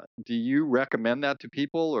 Do you recommend that to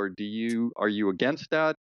people, or are you against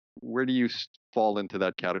that? Where do you fall into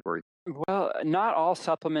that category? Well, not all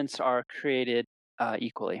supplements are created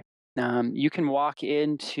equally. You can walk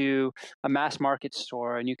into a mass market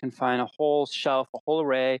store and you can find a whole shelf, a whole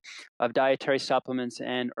array of dietary supplements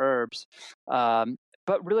and herbs.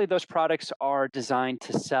 But really, those products are designed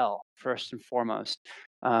to sell first and foremost.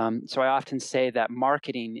 So I often say that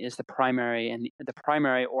marketing is the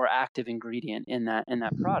primary or active ingredient in that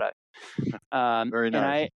product. Very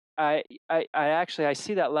nice. And I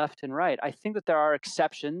see that left and right. I think that there are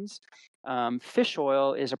exceptions. Fish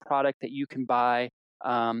oil is a product that you can buy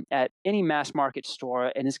at any mass market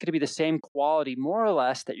store, and it's going to be the same quality, more or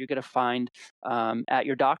less, that you're going to find at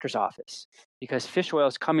your doctor's office, because fish oil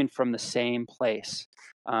is coming from the same place.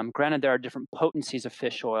 Granted, there are different potencies of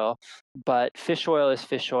fish oil, but fish oil is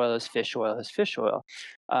fish oil is fish oil is fish oil.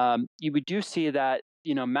 We do see that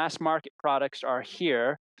mass market products are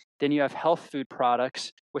here. Then you have health food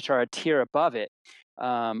products, which are a tier above it.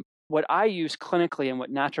 What I use clinically and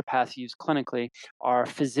what naturopaths use clinically are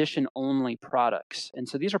physician-only products. And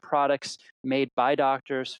so these are products made by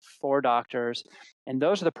doctors, for doctors, and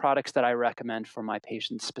those are the products that I recommend for my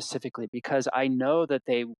patients specifically because I know that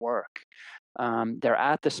they work. They're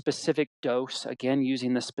at the specific dose, again,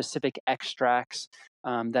 using the specific extracts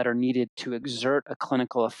that are needed to exert a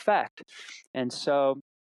clinical effect. And so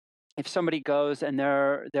if somebody goes and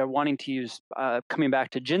they're wanting to use, coming back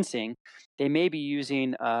to ginseng, they may be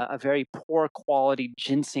using a very poor quality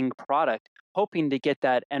ginseng product, hoping to get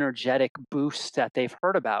that energetic boost that they've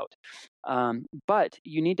heard about. But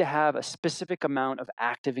you need to have a specific amount of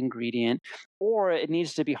active ingredient, or it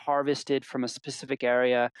needs to be harvested from a specific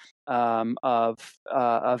area of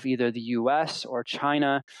either the U.S. or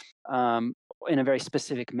China. In a very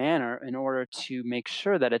specific manner in order to make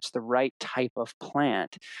sure that it's the right type of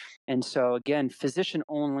plant. And so again,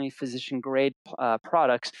 physician-only, physician-grade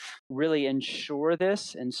products really ensure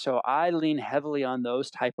this. And so I lean heavily on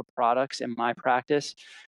those type of products in my practice,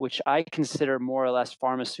 which I consider more or less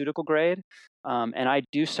pharmaceutical grade. And I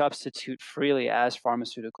do substitute freely as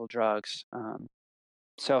pharmaceutical drugs.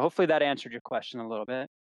 So hopefully that answered your question a little bit.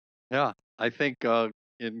 Yeah, I think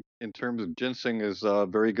in terms of ginseng is a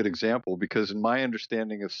very good example because in my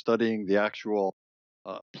understanding of studying the actual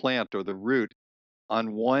plant or the root,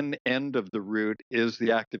 on one end of the root is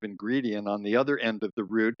the active ingredient, on the other end of the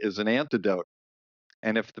root is an antidote.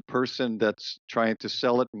 And if the person that's trying to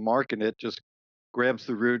sell it and market it just grabs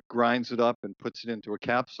the root, grinds it up, and puts it into a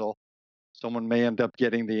capsule, someone may end up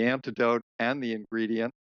getting the antidote and the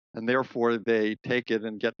ingredient, and therefore they take it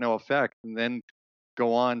and get no effect, and then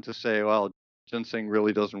go on to say, well, ginseng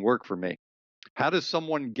really doesn't work for me. How does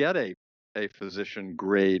someone get a physician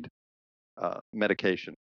grade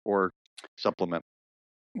medication or supplement?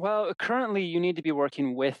 Well, currently you need to be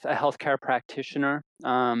working with a healthcare practitioner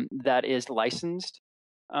that is licensed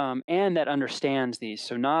and that understands these.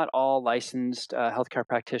 So not all licensed healthcare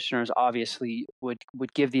practitioners obviously would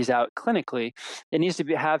give these out clinically. It needs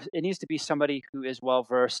to be somebody who is well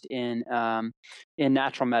versed in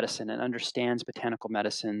natural medicine and understands botanical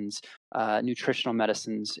medicines, nutritional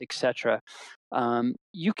medicines, etc.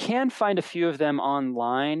 You can find a few of them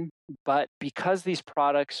online, but because these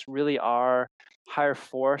products really are higher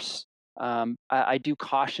force, I do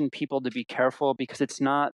caution people to be careful because it's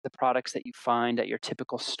not the products that you find at your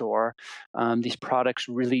typical store. These products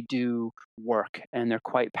really do work and they're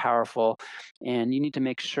quite powerful. And you need to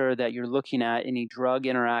make sure that you're looking at any drug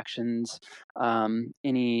interactions,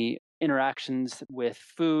 any interactions with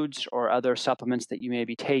foods or other supplements that you may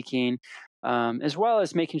be taking, as well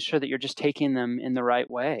as making sure that you're just taking them in the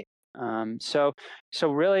right way. So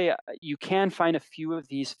really, you can find a few of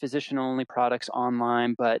these physician-only products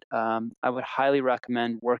online, but I would highly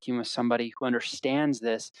recommend working with somebody who understands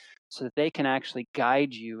this so that they can actually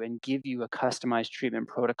guide you and give you a customized treatment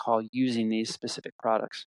protocol using these specific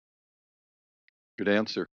products. Good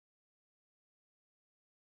answer.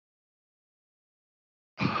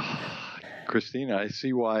 Christina, I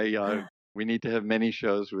see why we need to have many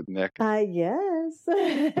shows with Nick. Yes.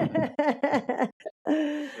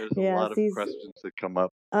 There's a lot of questions that come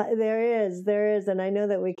up. There is, and I know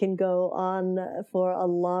that we can go on for a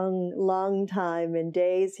long time and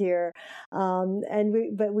days here,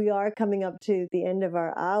 but we are coming up to the end of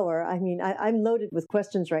our hour. I mean, I'm loaded with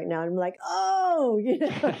questions right now. I'm like, oh,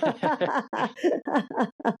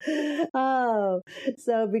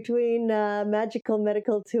 so between Magical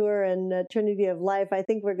Medical Tour and Trinity of Life, I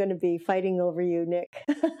think we're going to be fighting over you, Nick.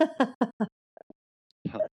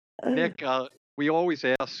 Nick, we always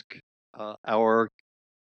ask our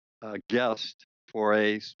guest for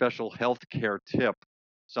a special healthcare tip,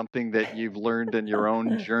 something that you've learned in your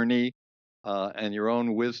own journey and your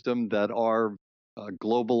own wisdom that our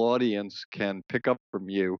global audience can pick up from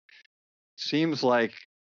you. Seems like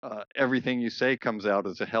everything you say comes out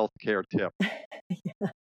as a healthcare tip.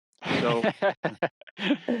 So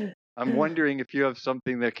I'm wondering if you have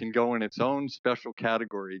something that can go in its own special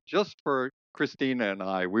category just for Christina and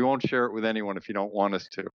I. We won't share it with anyone if you don't want us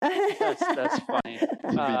to. That's funny. This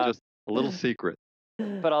will be just a little secret.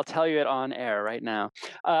 But I'll tell you it on air right now.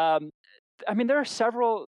 I mean, there are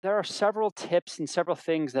several tips and several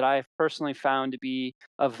things that I've personally found to be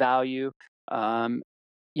of value.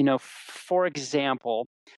 For example,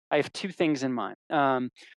 I have two things in mind.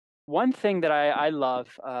 One thing that I love,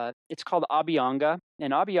 it's called Abhyanga,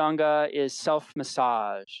 and Abhyanga is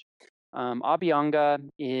self-massage. Abhyanga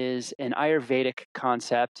is an Ayurvedic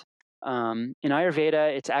concept. In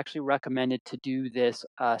Ayurveda, it's actually recommended to do this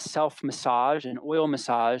self-massage, an oil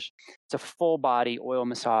massage. It's a full body oil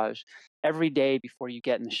massage every day before you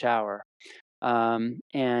get in the shower.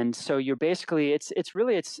 And so you're basically, it's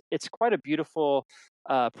quite a beautiful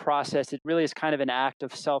process. It really is kind of an act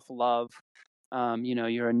of self-love.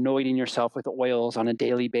 You're anointing yourself with oils on a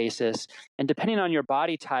daily basis. And depending on your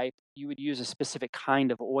body type, you would use a specific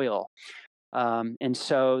kind of oil. And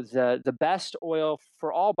so the best oil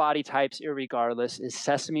for all body types, irregardless, is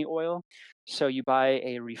sesame oil. So you buy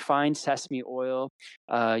a refined sesame oil.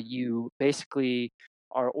 You basically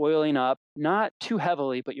are oiling up, not too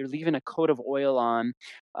heavily, but you're leaving a coat of oil on,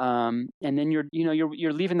 and then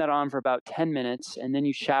you're leaving that on for about 10 minutes, and then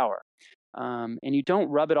you shower. And you don't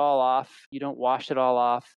rub it all off. You don't wash it all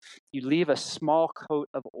off. You leave a small coat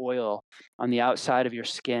of oil on the outside of your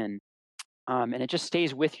skin. And it just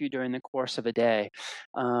stays with you during the course of a day.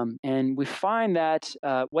 And we find that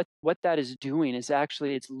what that is doing is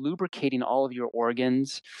actually it's lubricating all of your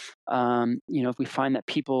organs. If we find that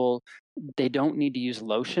people, they don't need to use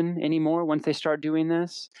lotion anymore once they start doing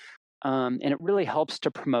this. And it really helps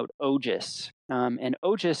to promote Ojas. And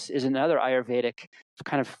Ojas is another Ayurvedic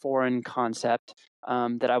kind of foreign concept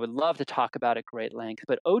that I would love to talk about at great length.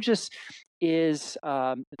 But Ojas is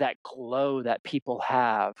that glow that people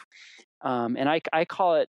have. And I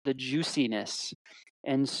call it the juiciness.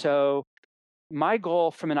 And so my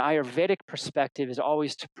goal from an Ayurvedic perspective is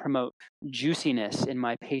always to promote juiciness in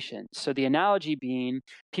my patients. So the analogy being,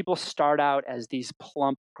 people start out as these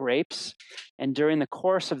plump grapes, and during the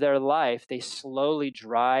course of their life, they slowly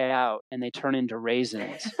dry out and they turn into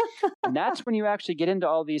raisins. And that's when you actually get into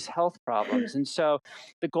all these health problems. And so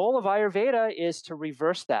the goal of Ayurveda is to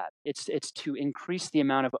reverse that. It's to increase the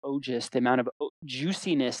amount of ojas, the amount of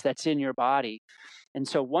juiciness that's in your body. And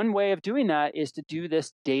so one way of doing that is to do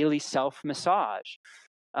this daily self-massage.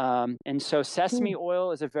 And so sesame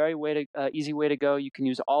oil is a very easy way to go. You can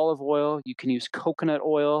use olive oil. You can use coconut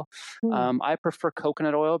oil. I prefer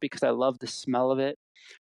coconut oil because I love the smell of it.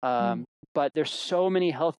 But there's so many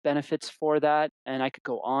health benefits for that, and I could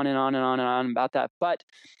go on and on and on and on about that. But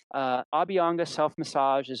Abhyanga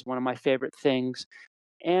self-massage is one of my favorite things.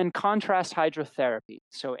 And contrast hydrotherapy,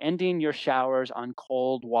 so ending your showers on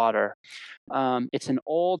cold water. It's an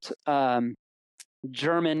old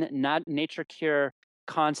German nature cure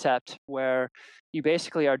concept where you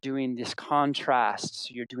basically are doing this contrast. So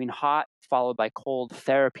you're doing hot followed by cold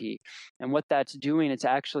therapy. And what that's doing, it's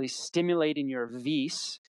actually stimulating your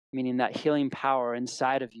vis, meaning that healing power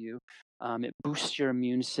inside of you. It boosts your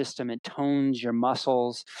immune system. It tones your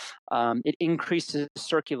muscles. It increases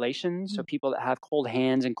circulation. So people that have cold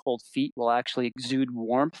hands and cold feet will actually exude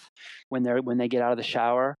warmth when they get out of the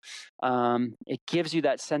shower. It gives you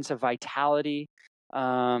that sense of vitality.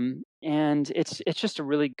 And it's just a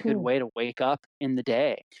really good way to wake up in the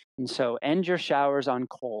day. And so end your showers on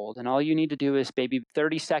cold. And all you need to do is maybe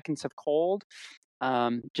 30 seconds of cold.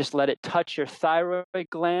 Just let it touch your thyroid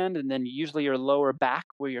gland and then usually your lower back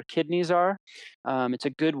where your kidneys are. It's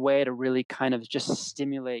a good way to really kind of just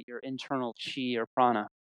stimulate your internal chi or prana.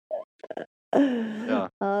 Yeah.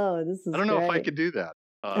 Oh, this is I don't know great. if I could do that.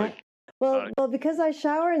 Well, because I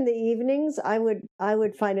shower in the evenings, I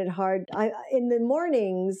would find it hard. In the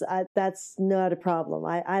mornings, that's not a problem.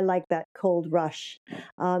 I like that cold rush,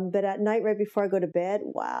 but at night, right before I go to bed,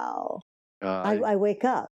 wow, I wake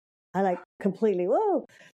up. I like completely. Whoa!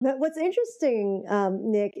 But what's interesting,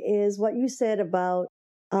 Nick, is what you said about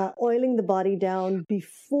oiling the body down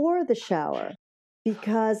before the shower,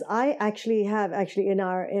 because I actually have in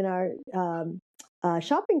our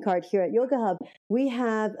shopping cart here at Yoga Hub, we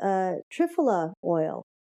have Triphala oil,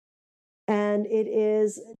 and it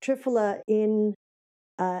is Triphala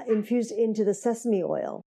infused into the sesame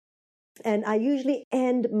oil. And I usually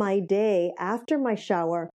end my day after my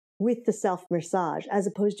shower with the self massage as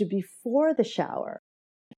opposed to before the shower.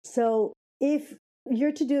 So if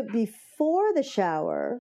you're to do it before the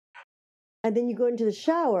shower and then you go into the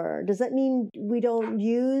shower, does that mean we don't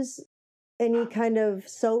use any kind of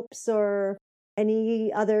soaps or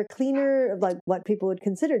any other cleaner, like what people would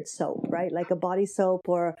consider soap, right? Like a body soap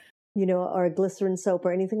or a glycerin soap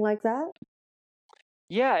or anything like that?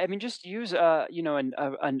 Yeah, I mean, just use a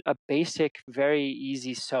basic, very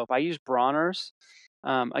easy soap. I use Bronner's.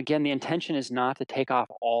 Again, the intention is not to take off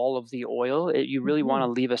all of the oil. You really want to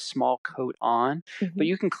leave a small coat on, but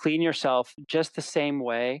you can clean yourself just the same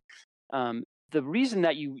way. The reason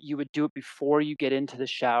that you would do it before you get into the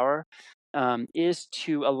shower is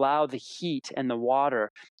to allow the heat and the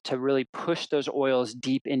water to really push those oils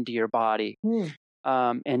deep into your body.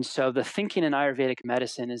 And so the thinking in Ayurvedic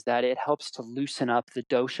medicine is that it helps to loosen up the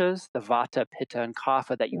doshas, the vata, pitta, and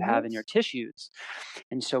kapha that you have in your tissues.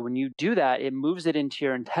 And so when you do that, it moves it into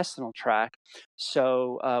your intestinal tract.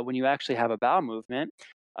 So when you actually have a bowel movement,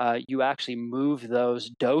 you actually move those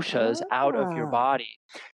doshas out of your body,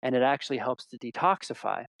 and it actually helps to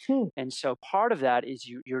detoxify. And so part of that is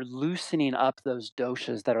you're loosening up those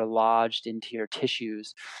doshas that are lodged into your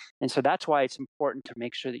tissues. And so that's why it's important to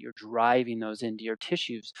make sure that you're driving those into your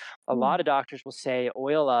tissues. A lot of doctors will say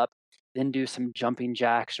oil up, then do some jumping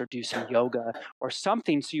jacks or do some yoga or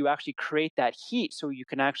something, so you actually create that heat so you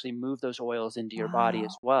can actually move those oils into your body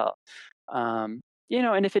as well.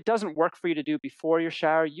 And if it doesn't work for you to do before your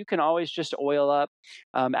shower, you can always just oil up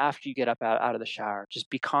after you get up out of the shower. Just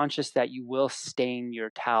be conscious that you will stain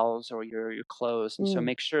your towels or your clothes. And so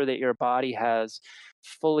make sure that your body has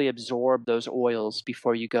fully absorbed those oils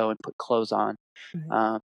before you go and put clothes on.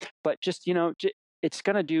 But just, it's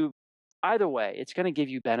going to do either way. It's going to give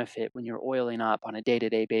you benefit when you're oiling up on a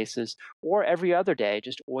day-to-day basis or every other day.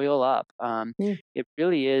 Just oil up. It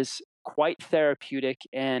really is quite therapeutic.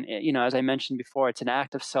 And, as I mentioned before, it's an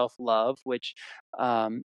act of self-love, which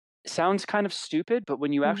sounds kind of stupid, but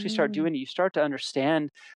when you actually start doing it, you start to understand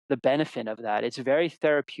the benefit of that. It's very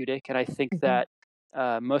therapeutic. And I think that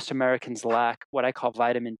most Americans lack what I call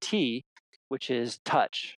vitamin T, which is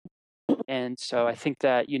touch. And so I think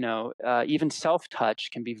that, even self-touch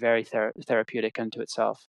can be very therapeutic unto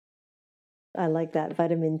itself. I like that.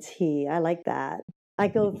 Vitamin T. I like that. I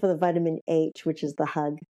go for the vitamin H, which is the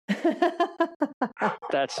hug.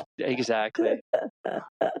 That's exactly.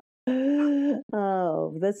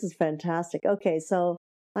 Oh, this is fantastic. Okay, so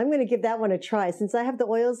I'm going to give that one a try since I have the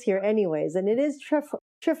oils here anyways, and it is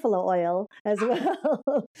Triphala oil as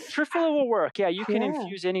well. Triphala will work. Yeah, you can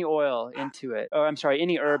infuse any oil into it. Oh, I'm sorry,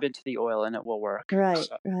 any herb into the oil, and it will work. Right,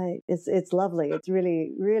 right. It's lovely. It's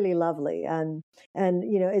really, really lovely, and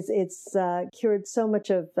it's cured so much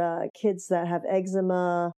of kids that have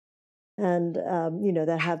eczema, and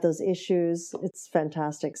that have those issues. It's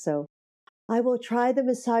fantastic. So I will try the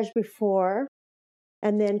massage before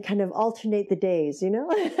and then kind of alternate the days,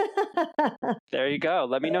 There you go.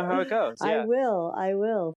 Let me know how it goes. Yeah. I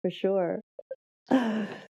will for sure.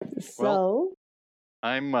 Well,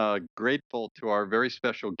 I'm grateful to our very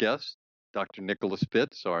special guest, Dr. Nicholas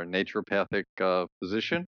Spitz, our naturopathic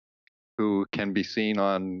physician, who can be seen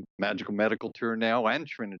on Magical Medical Tour now and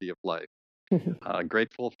Trinity of Life.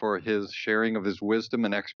 Grateful for his sharing of his wisdom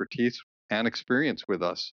and expertise and experience with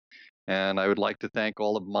us. And I would like to thank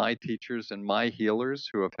all of my teachers and my healers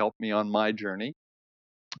who have helped me on my journey.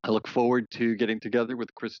 I look forward to getting together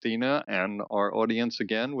with Christina and our audience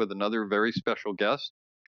again with another very special guest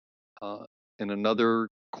in another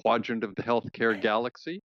quadrant of the healthcare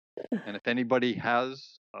galaxy. And if anybody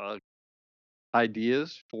has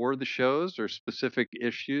ideas for the shows or specific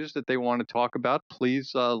issues that they want to talk about,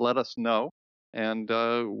 please let us know. And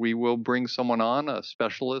we will bring someone on, a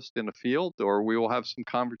specialist in a field, or we will have some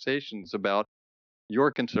conversations about your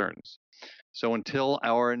concerns. So until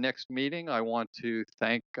our next meeting, I want to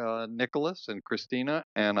thank Nicholas and Christina,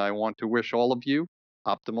 and I want to wish all of you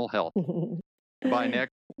optimal health. Bye, Nick.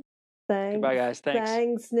 Goodbye, guys. Thanks.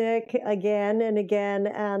 Thanks, Nick, again and again.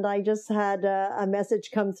 And I just had a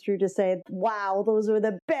message come through to say, wow, those were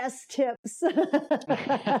the best tips.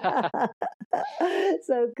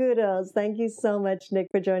 So kudos. Thank you so much, Nick,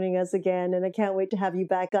 for joining us again. And I can't wait to have you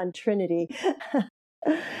back on Trinity.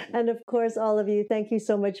 And of course, all of you, thank you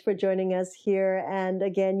so much for joining us here. And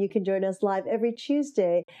again, you can join us live every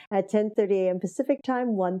Tuesday at 10:30 a.m. Pacific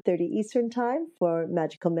Time, 1:30 Eastern Time for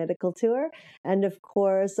Magical Medical Tour. And of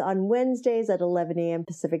course, on Wednesdays at 11 a.m.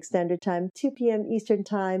 Pacific Standard Time, 2 p.m. Eastern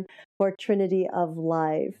Time for Trinity of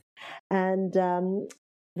Life. And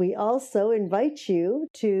we also invite you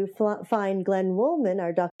to find Glenn Woolman,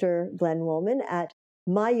 our Dr. Glenn Woolman, at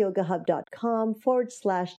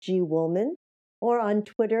myyogahub.com/G Woolman, or on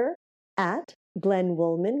Twitter at Glenn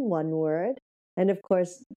Woolman, one word. And of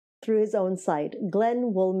course, through his own site,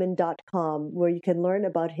 glennwoolman.com, where you can learn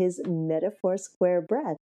about his Metaphor Square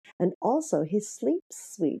Breath and also his sleep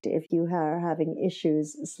suite if you are having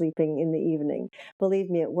issues sleeping in the evening. Believe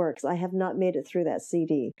me, it works. I have not made it through that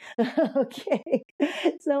CD. Okay.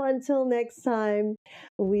 So until next time,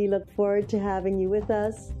 we look forward to having you with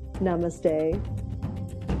us. Namaste.